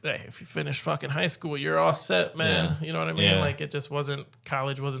like, hey, if you finish fucking high school, you're all set, man. Yeah. You know what I mean? Yeah. Like, it just wasn't,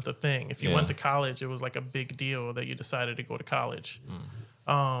 college wasn't the thing. If you went to college, it was like a big deal that you decided to go to college.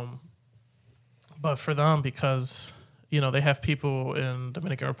 But for them, because, they have people in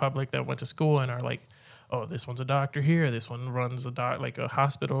Dominican Republic that went to school and are like, oh, this one's a doctor here. This one runs a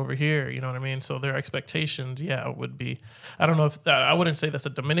hospital over here. You know what I mean? So their expectations, would be, I don't know if, I wouldn't say that's a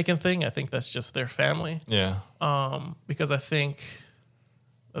Dominican thing. I think that's just their family. Yeah. Because I think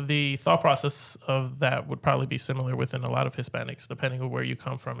the thought process of that would probably be similar within a lot of Hispanics, depending on where you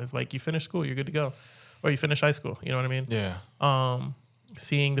come from. Is like you finish school, you're good to go, or you finish high school. You know what I mean? Yeah.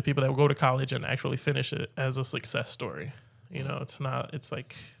 Seeing the people that will go to college and actually finish it as a success story. You know, it's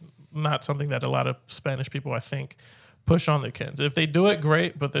like not something that a lot of Spanish people, I think, push on their kids. If they do it,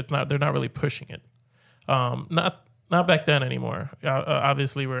 great, but they're not really pushing it. Not back then anymore.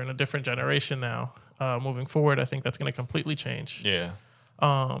 Obviously, we're in a different generation now. Moving forward, I think that's going to completely change. Yeah.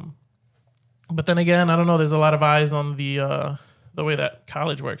 But then again, I don't know. There's a lot of eyes on the way that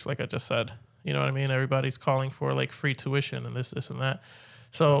college works. Like I just said, you know what I mean. Everybody's calling for like free tuition and this and that.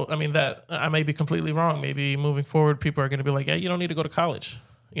 So I mean that I may be completely wrong. Maybe moving forward, people are going to be like, "Hey, you don't need to go to college."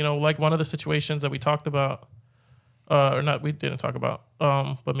 You know, like one of the situations that we talked about, or not, we didn't talk about.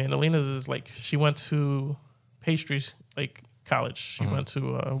 But me and Alina's is like she went to pastries like college. She went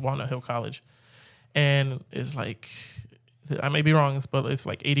to Walnut Hill College, and it's like. I may be wrong, but it's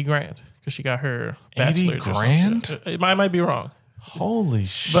like 80 grand because she got her bachelor's. 80 grand? I might be wrong. Holy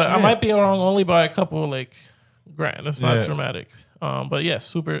shit. But I might be wrong only by a couple like grand. It's not Yeah. dramatic. But yeah,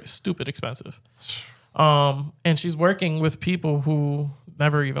 super stupid expensive. And she's working with people who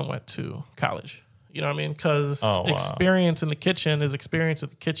never even went to college. You know what I mean? Because experience in the kitchen is experience in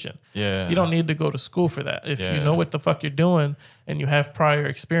the kitchen. Yeah. You don't need to go to school for that. If you Yeah. know what the fuck you're doing and you have prior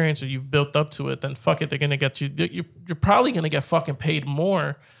experience or you've built up to it, then fuck it, they're gonna get you. You're probably gonna get fucking paid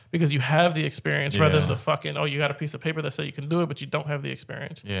more because you have the experience rather than Yeah. the fucking you got a piece of paper that says you can do it, but you don't have the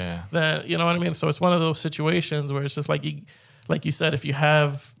experience. Yeah. Then you know what I mean. So it's one of those situations where it's just like you said, if you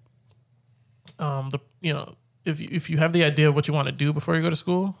have if you have the idea of what you want to do before you go to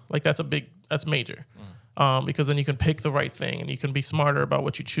school, like that's major. Because then you can pick the right thing and you can be smarter about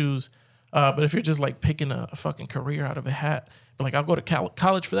what you choose. But if you're just like picking a fucking career out of a hat, but like I'll go to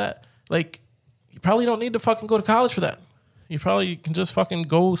college for that, like you probably don't need to fucking go to college for that. You probably can just fucking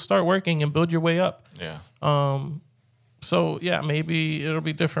go start working and build your way up. Yeah. So yeah, maybe it'll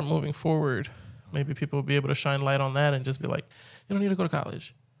be different moving forward. Maybe people will be able to shine light on that and just be like, you don't need to go to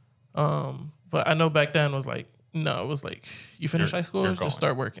college. But I know back then was like, no, it was like you finish high school, you're just going.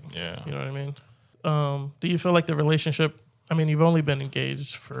 start working. Yeah. You know what I mean? Do you feel like the relationship, I mean, you've only been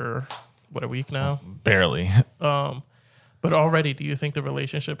engaged for a week now? Barely. But already, do you think the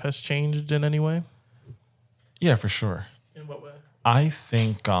relationship has changed in any way? Yeah, for sure. In what way? I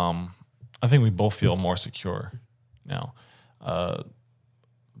think we both feel more secure now.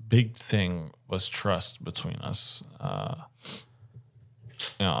 Big thing was trust between us.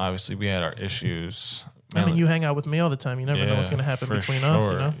 Obviously we had our issues. I mean, you hang out with me all the time. You never know what's going to happen for between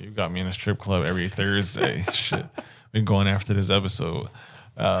us, you know? You got me in a strip club every Thursday. Shit. Been going after this episode.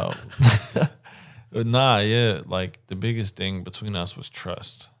 But like the biggest thing between us was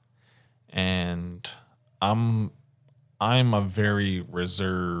trust. And I'm a very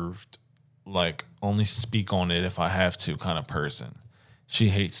reserved, like only speak on it if I have to kind of person. She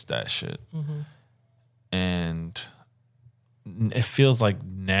hates that shit. Mm-hmm. And it feels like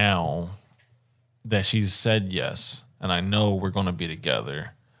now that she's said yes, and I know we're going to be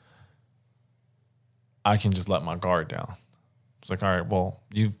together, I can just let my guard down. It's like, all right, well,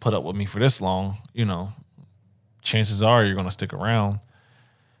 you put up with me for this long, chances are you're going to stick around.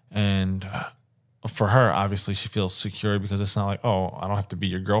 And for her, obviously, she feels secure because it's not like, oh, I don't have to be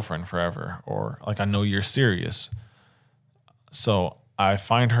your girlfriend forever, or like I know you're serious. So I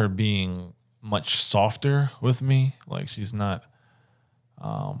find her being much softer with me. Like she's not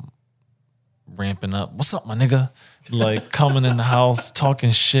ramping up. What's up, my nigga? Like coming in the house,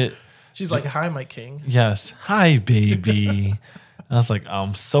 talking shit. She's like, hi, my king. Yes. Hi, baby. I was like,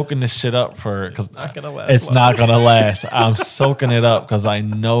 I'm soaking this shit up because It's not going to last. it's long. not gonna last. I'm soaking it up because I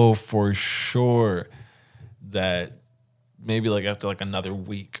know for sure that maybe like after like another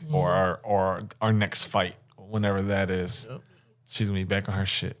week or our next fight, whenever that is, she's gonna be back on her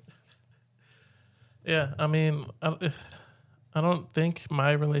shit. Yeah, I mean, I don't think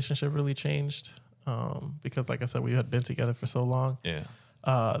my relationship really changed because, like I said, we had been together for so long. Yeah.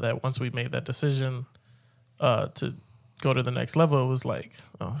 That once we made that decision to go to the next level, it was like,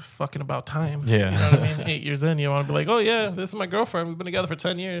 oh, fucking about time. Yeah. You know what I mean? 8 years in, you want to be like, oh, yeah, this is my girlfriend. We've been together for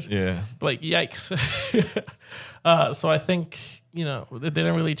 10 years. Yeah. Like, yikes. So I think, it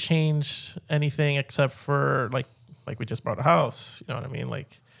didn't really change anything except for, like we just bought a house. You know what I mean?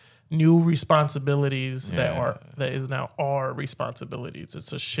 Like, new responsibilities that is now our responsibilities.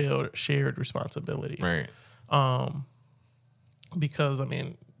 It's a shared responsibility. Right. Because, I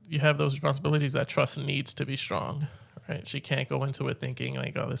mean, you have those responsibilities that trust needs to be strong, right? She can't go into it thinking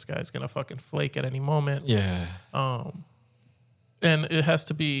like, oh, this guy's going to fucking flake at any moment. Yeah. And it has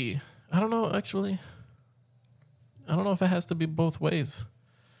to be, I don't know, actually. I don't know if it has to be both ways.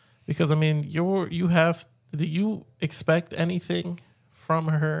 Because I mean, do you expect anything from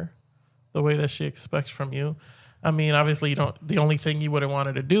her the way that she expects from you? I mean, obviously you don't. The only thing you wouldn't want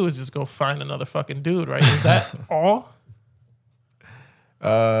her to do is just go find another fucking dude, right? Is that all?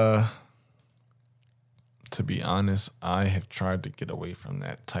 To be honest, I have tried to get away from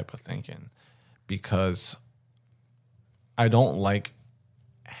that type of thinking because I don't like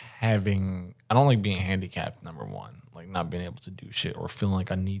being handicapped, number one, like not being able to do shit or feeling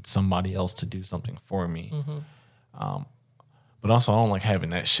like I need somebody else to do something for me. But also I don't like having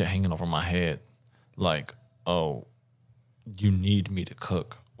that shit hanging over my head. Like, oh, you need me to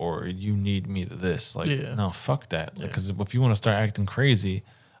cook or you need me to this. Like, no, fuck that. Because if you want to start acting crazy,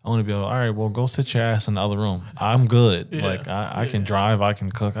 I want to be like, all right, well, go sit your ass in the other room. I'm good. Yeah. Like, I can drive, I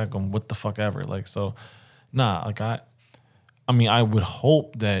can cook, I can what the fuck ever. Like, so, nah, like I mean, I would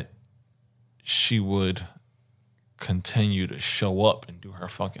hope that she would continue to show up and do her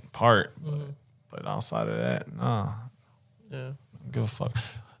fucking part. But outside of that, nah. Yeah. I don't give a fuck.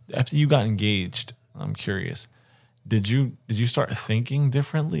 After you got engaged, I'm curious, did you start thinking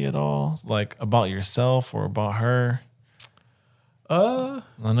differently at all? Like about yourself or about her? I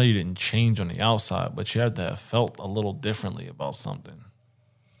know you didn't change on the outside, but you had to have felt a little differently about something.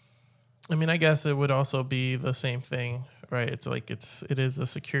 I mean, I guess it would also be the same thing, right? It's like it is a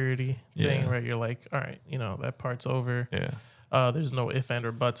security thing, right? You're like, all right, you know, that part's over. Yeah. There's no if, and,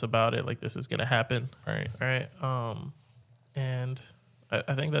 or buts about it. Like this is gonna happen. Right. Right. And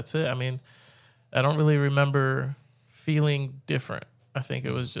I think that's it. I mean, I don't really remember feeling different. I think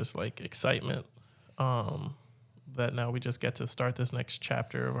it was just like excitement. That now we just get to start this next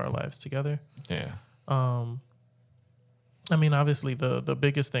chapter of our lives together. Yeah. I mean, obviously the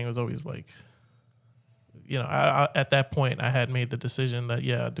biggest thing was always like, you know, I at that point I had made the decision that,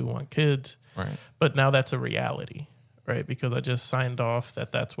 I do want kids. Right. But now that's a reality, right? Because I just signed off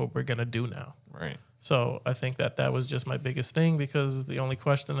that that's what we're going to do now. Right. So I think that was just my biggest thing because the only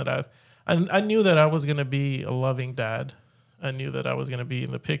question that I knew that I was going to be a loving dad. I knew that I was going to be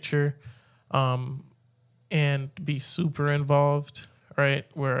in the picture. And be super involved, right?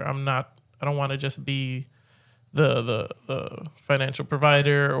 Where I don't want to just be the financial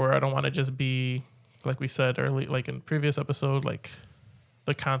provider, or I don't want to just be, like we said early, like in previous episode, like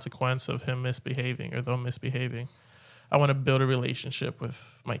the consequence of him misbehaving or them misbehaving. I want to build a relationship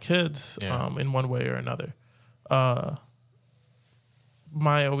with my kids in one way or another. My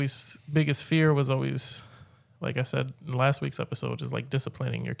biggest fear was always, like I said in last week's episode, is like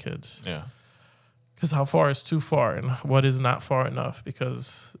disciplining your kids. Yeah. Because how far is too far and what is not far enough?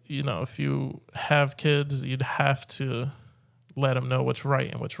 Because, you know, if you have kids, you'd have to let them know what's right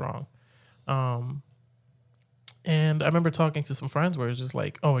and what's wrong. And I remember talking to some friends where it's just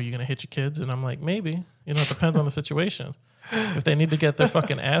like, oh, are you going to hit your kids? And I'm like, maybe. You know, it depends on the situation. If they need to get their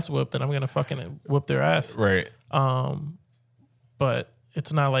fucking ass whooped, then I'm going to fucking whoop their ass. Right. But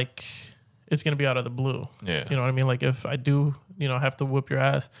it's not like it's going to be out of the blue. Yeah. You know what I mean? Like if I do, you know, have to whoop your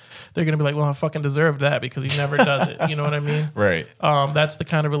ass, they're going to be like, well, I fucking deserved that because he never does it. You know what I mean? Right. That's the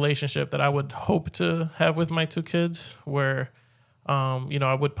kind of relationship that I would hope to have with my two kids where, you know,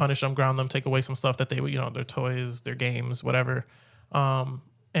 I would punish them, ground them, take away some stuff that they would, you know, their toys, their games, whatever. And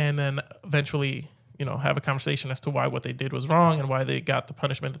then eventually, you know, have a conversation as to why what they did was wrong and why they got the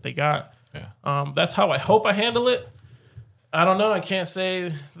punishment that they got. Yeah. That's how I hope I handle it. I don't know. I can't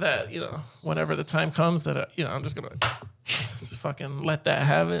say that, you know, whenever the time comes that, you know, I'm just going to just fucking let that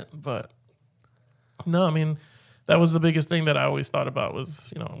have it. But no, I mean, that was the biggest thing that I always thought about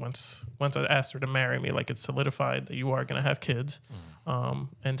was, you know, once I asked her to marry me, like it's solidified that you are going to have kids,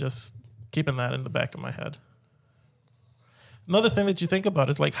 and just keeping that in the back of my head. Another thing that you think about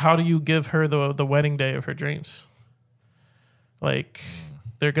is like, how do you give her the wedding day of her dreams? Like,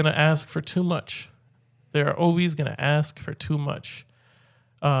 they're going to ask for too much. They're always going to ask for too much.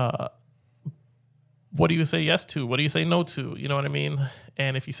 What do you say yes to? What do you say no to? You know what I mean?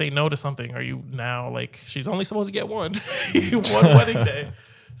 And if you say no to something, are you now like, she's only supposed to get one wedding day.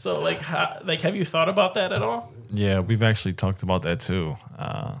 So like, have you thought about that at all? Yeah, we've actually talked about that too.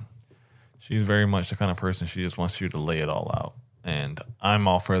 She's very much the kind of person, she just wants you to lay it all out. And I'm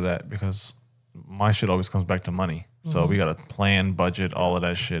all for that because my shit always comes back to money. So we got to plan, budget, all of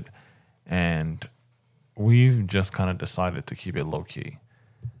that shit. And we've just kind of decided to keep it low key.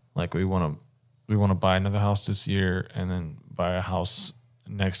 Like we want to buy another house this year and then buy a house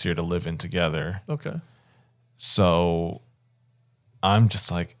next year to live in together. Okay. So I'm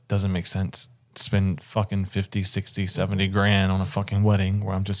just like, doesn't make sense. Spend fucking 50, 60, 70 grand on a fucking wedding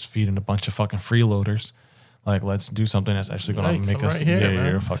where I'm just feeding a bunch of fucking freeloaders. Like, let's do something that's actually going Right, to make so us. right here, man.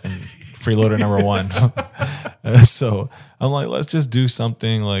 You're fucking freeloader number one. So I'm like, let's just do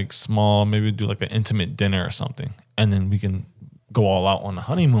something like small. Maybe do like an intimate dinner or something, and then we can go all out on a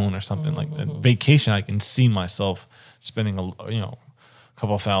honeymoon or something like that. Vacation. I can see myself spending a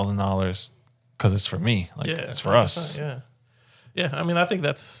couple $1,000 because it's for me. Like it's for us. Yeah. I mean, I think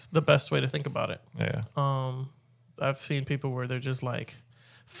that's the best way to think about it. Yeah. I've seen people where they're just like,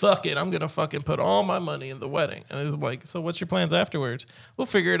 fuck it, I'm going to fucking put all my money in the wedding. And it's like, so what's your plans afterwards? We'll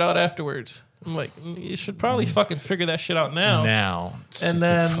figure it out afterwards. I'm like, you should probably fucking figure that shit out now. And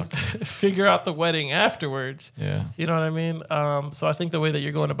then figure out the wedding afterwards. Yeah. You know what I mean? So I think the way that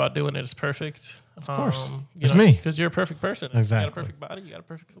you're going about doing it is perfect. Of course. It's me. Because you're a perfect person. Exactly. You got a perfect body. You got a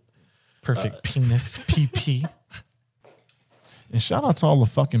perfect penis, PP. And shout out to all the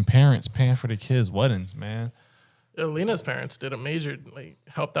fucking parents paying for the kids' weddings, man. Alina's parents did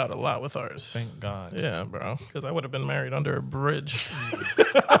helped out a lot with ours. Thank God. Yeah, bro. Because I would have been married under a bridge.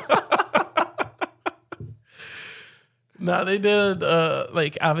 No, they did.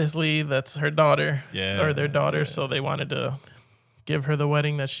 Obviously, that's her daughter. Yeah. Or their daughter. So they wanted to give her the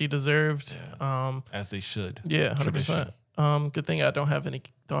wedding that she deserved. Yeah. As they should. Yeah, 100%. Good thing I don't have any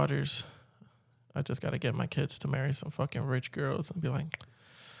daughters. I just got to get my kids to marry some fucking rich girls and be like,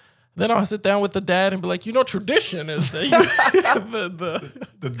 then I'll sit down with the dad and be like, tradition is that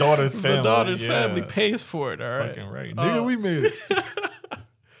the daughter's family. The daughter's family pays for it, all right? Fucking right. Nigga, we made it.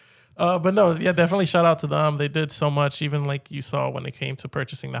 But no, yeah, definitely shout out to them. They did so much, even like you saw when it came to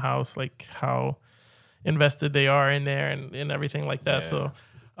purchasing the house, like how invested they are in there and everything like that. Yeah.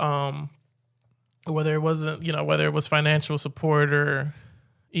 So whether it was financial support or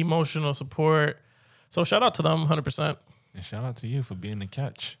emotional support. So shout out to them 100%. And shout out to you for being the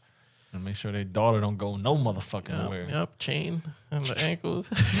catch. And make sure their daughter don't go no motherfucking nowhere. Yep, chain on the ankles.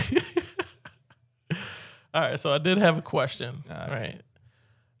 All right, so I did have a question. All right.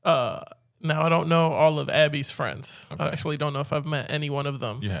 Now I don't know all of Abby's friends. Okay. I actually don't know if I've met any one of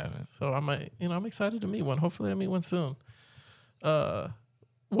them. You haven't. So I might, I'm excited to meet one. Hopefully I meet one soon.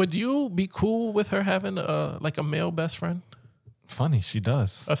 Would you be cool with her having a male best friend? Funny, she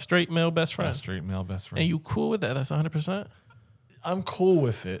does. A straight male best friend. A straight male best friend. And you cool with that? That's 100%? I'm cool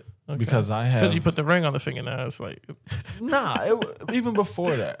with it. Okay. Because you put the ring on the finger now. It's like even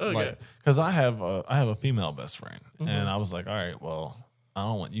before that, okay. Because I have a female best friend, and I was like, all right, well, I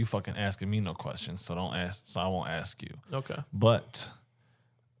don't want you fucking asking me no questions, so I won't ask you. Okay. But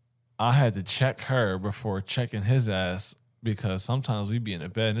I had to check her before checking his ass because sometimes we be in the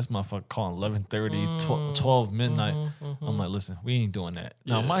bed and this motherfucker calling 11:30, 12 midnight. I'm like, listen, we ain't doing that.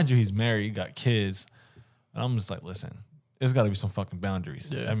 Yeah. Now, mind you, he's married, he got kids, and I'm just like, listen. There's got to be some fucking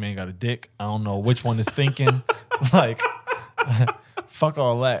boundaries. Yeah. That man got a dick. I don't know which one is thinking. Fuck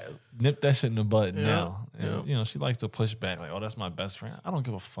all that. Nip that shit in the bud now. And, she likes to push back. Like, oh, that's my best friend. I don't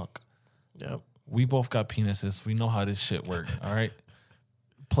give a fuck. Yep. We both got penises. We know how this shit works. All right?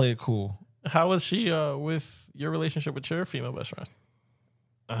 Play it cool. How was she with your relationship with your female best friend?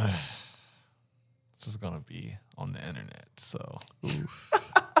 This is going to be on the internet, so...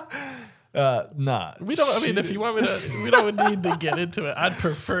 Nah. We don't. I mean, if you want me to, we don't need to get into it. I'd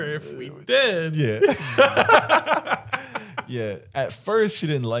prefer if we did. Yeah. Yeah. At first, she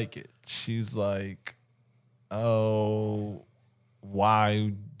didn't like it. She's like, "Oh,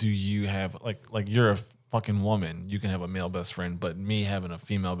 why do you have like you're a fucking woman? You can have a male best friend, but me having a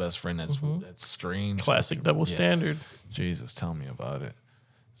female best friend that's strange." Classic double standard. Jesus, tell me about it.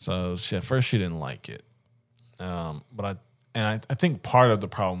 So at first she didn't like it, but I think part of the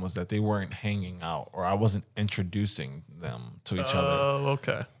problem was that they weren't hanging out or I wasn't introducing them to each other. Oh,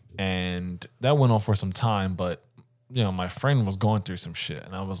 okay. And that went on for some time, but, my friend was going through some shit.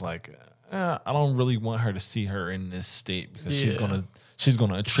 And I was like, I don't really want her to see her in this state because she's going to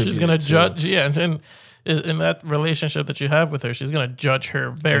attribute She's going to judge. Yeah. And in that relationship that you have with her, she's going to judge her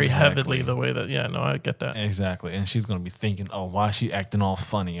very heavily the way that, I get that. Exactly. And she's going to be thinking, oh, why is she acting all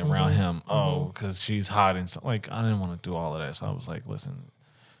funny around him? Oh, because she's hot. And I didn't want to do all of that. So I was like, listen,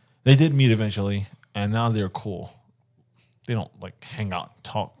 they did meet eventually and now they're cool. They don't hang out and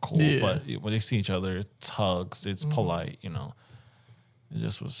talk cool, but when they see each other, it's hugs, it's polite, It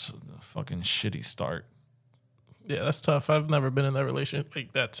just was a fucking shitty start. Yeah, that's tough. I've never been in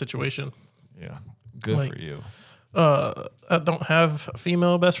that situation. Yeah. Good for you. I don't have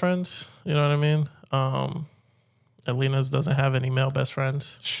female best friends. You know what I mean? Alina's doesn't have any male best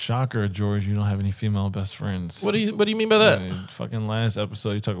friends. Shocker, George! You don't have any female best friends. What do you mean by that? Fucking last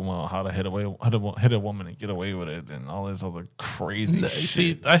episode, you talking about how to hit a woman and get away with it, and all this other crazy shit.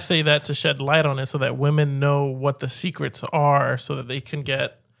 See, I say that to shed light on it, so that women know what the secrets are, so that they can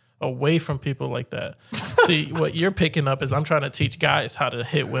get away from people like that. See, what you're picking up is I'm trying to teach guys how to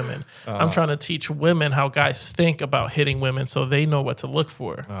hit women. I'm trying to teach women how guys think about hitting women so they know what to look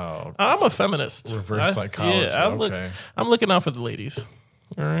for. Oh, I'm a feminist. reverse psychology. Yeah, I'm looking out for the ladies.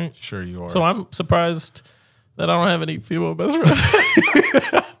 All right. Sure you are. So I'm surprised that I don't have any female best friends.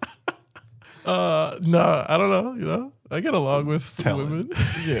 No, I don't know. You know, I get along with women.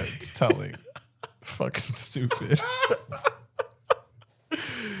 Yeah, it's telling. Fucking stupid.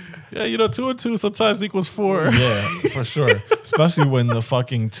 Yeah, you know, 2 and 2 sometimes equals 4. Yeah, for sure. Especially when the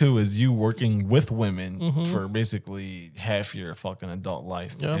fucking 2 is you working with women for basically half your fucking adult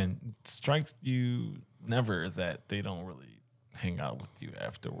life. Yeah. And it strikes you never that they don't really hang out with you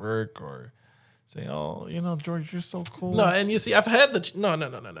after work or say, oh, you know, George, you're so cool. No, and you see, I've had no.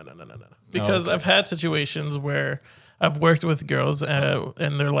 Because I've had situations where I've worked with girls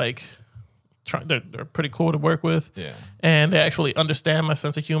and they're like, they're pretty cool to work with. Yeah. And they actually understand my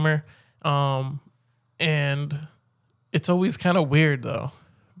sense of humor. And it's always kind of weird though,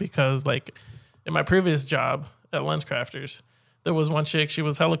 because like in my previous job at LensCrafters, there was one chick, she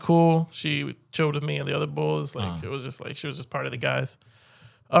was hella cool. She chilled with me and the other bulls. Like it was just like, she was just part of the guys.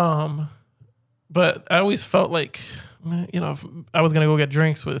 But I always felt like, you know, if I was going to go get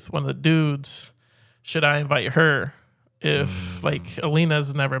drinks with one of the dudes, should I invite her? If like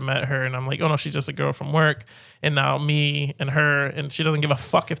Alina's never met her and I'm like, oh no, she's just a girl from work. And now me and her, and she doesn't give a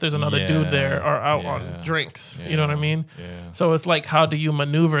fuck if there's another dude there are out on drinks. You know what I mean? Yeah. So it's like, how do you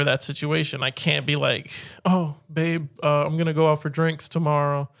maneuver that situation? I can't be like, oh, babe, I'm going to go out for drinks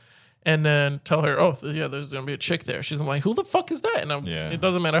tomorrow. And then tell her, oh, yeah, there's going to be a chick there. She's like, who the fuck is that? And it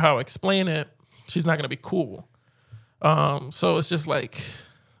doesn't matter how I explain it. She's not going to be cool. So it's just like,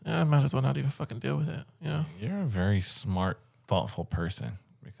 I might as well not even fucking deal with it. You know? You're a very smart, thoughtful person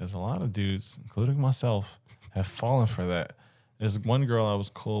because a lot of dudes, including myself, have fallen for that. There's one girl I was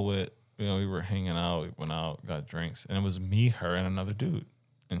cool with. You know, we were hanging out, we went out, got drinks, and it was me, her, and another dude.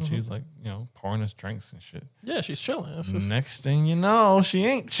 And she's like, you know, pouring us drinks and shit. Yeah, she's chilling. It's just... Next thing you know, she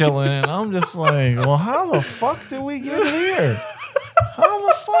ain't chilling. And I'm just like, well, how the fuck did we get here? How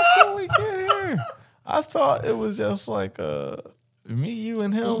the fuck did we get here? I thought it was just like me, you,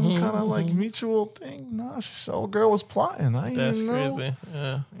 and him kind of like mutual thing. Nah, old girl was plotting. That's crazy.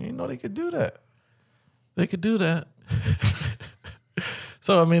 Yeah. I didn't know they could do that. They could do that.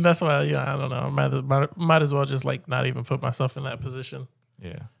 So, I mean, that's why, I don't know. Might as well just like not even put myself in that position.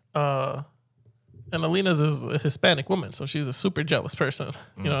 Yeah. And Alina's is a Hispanic woman, so she's a super jealous person.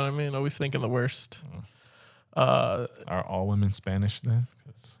 You know what I mean? Always thinking the worst. Are all women Spanish then?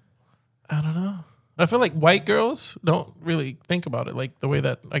 'Cause I don't know. I feel like white girls don't really think about it like the way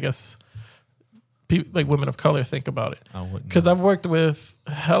that I guess like women of color think about it. I wouldn't. Because I've worked with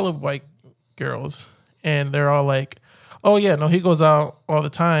hell of white girls, and they're all like, "Oh yeah, no, he goes out all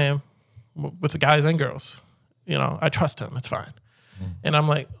the time with the guys and girls. You know, I trust him. It's fine." And I'm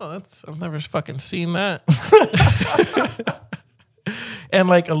like, "Oh, I've never fucking seen that." And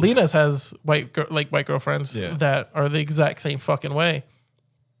like Alina's has white girlfriends that are the exact same fucking way.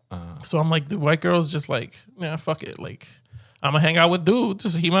 So I'm like, the white girls just like, yeah, fuck it. Like, I'm gonna hang out with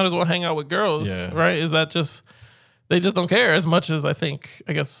dudes. He might as well hang out with girls, right? Is that just they just don't care as much as I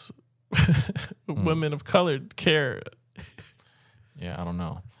guess women of color care. Yeah, I don't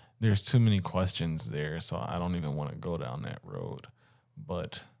know. There's too many questions there, so I don't even want to go down that road.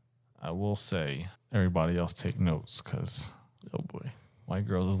 But I will say, everybody else take notes because oh boy, white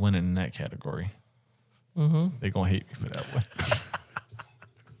girls is winning in that category. They're gonna hate me for that one.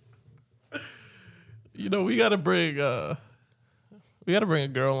 You know, we gotta bring a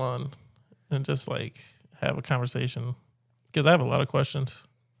girl on and just like have a conversation because I have a lot of questions.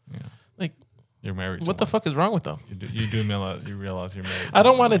 Yeah, like you're married. What the fuck is wrong with them? You realize you're married. I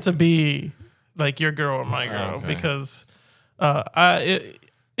don't want it to be like your girl or my girl because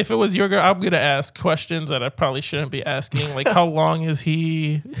if it was your girl, I'm gonna ask questions that I probably shouldn't be asking. Like, how long is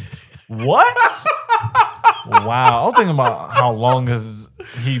he? What? Wow, I'm thinking about how long has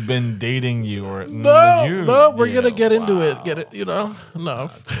he been dating you or no, we're gonna get into it. Get it? You know,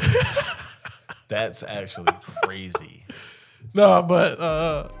 no. That's actually crazy. No,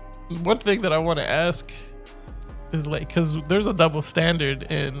 but one thing that I want to ask is like, because there's a double standard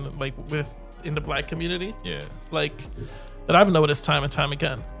in the black community. Yeah. Like that I've noticed time and time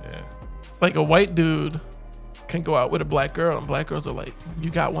again. Yeah. Like a white dude can go out with a black girl and black girls are like, you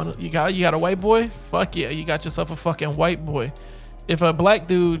got a white boy? Fuck yeah, you got yourself a fucking white boy. If a black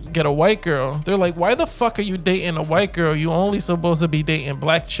dude get a white girl, they're like, why the fuck are you dating a white girl? You only supposed to be dating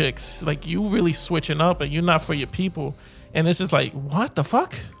black chicks. Like, you really switching up and you're not for your people. And it's just like, what the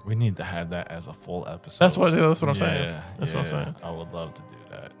fuck? We need to have that as a full episode. That's what I'm saying. That's what I'm saying. I would love to do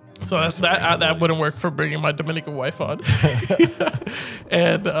that. So that wouldn't work for bringing my Dominican wife on.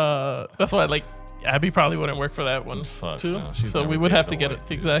 And that's why, like, Abby probably wouldn't work for that one too. No, so we would have to get it.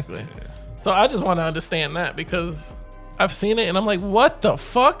 Dude. Exactly. Yeah. So I just want to understand that because I've seen it and I'm like, what the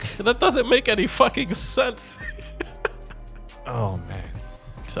fuck? That doesn't make any fucking sense. Oh, man.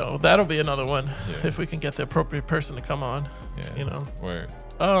 So that'll be another one if we can get the appropriate person to come on. Yeah. You know. Word.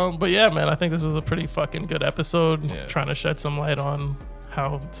 But yeah, man, I think this was a pretty fucking good episode. Yeah. Trying to shed some light on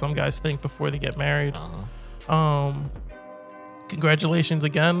how some guys think before they get married. Congratulations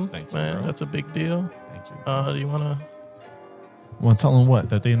again. Thank you, man. Bro. That's a big deal. Thank you. Do you want to? Want to tell them what?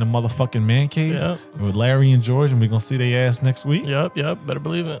 That they in the motherfucking man cave with Larry and George, and we're gonna see their ass next week. Yep. Better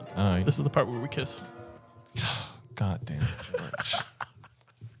believe it. All right. This is the part where we kiss. God damn, George.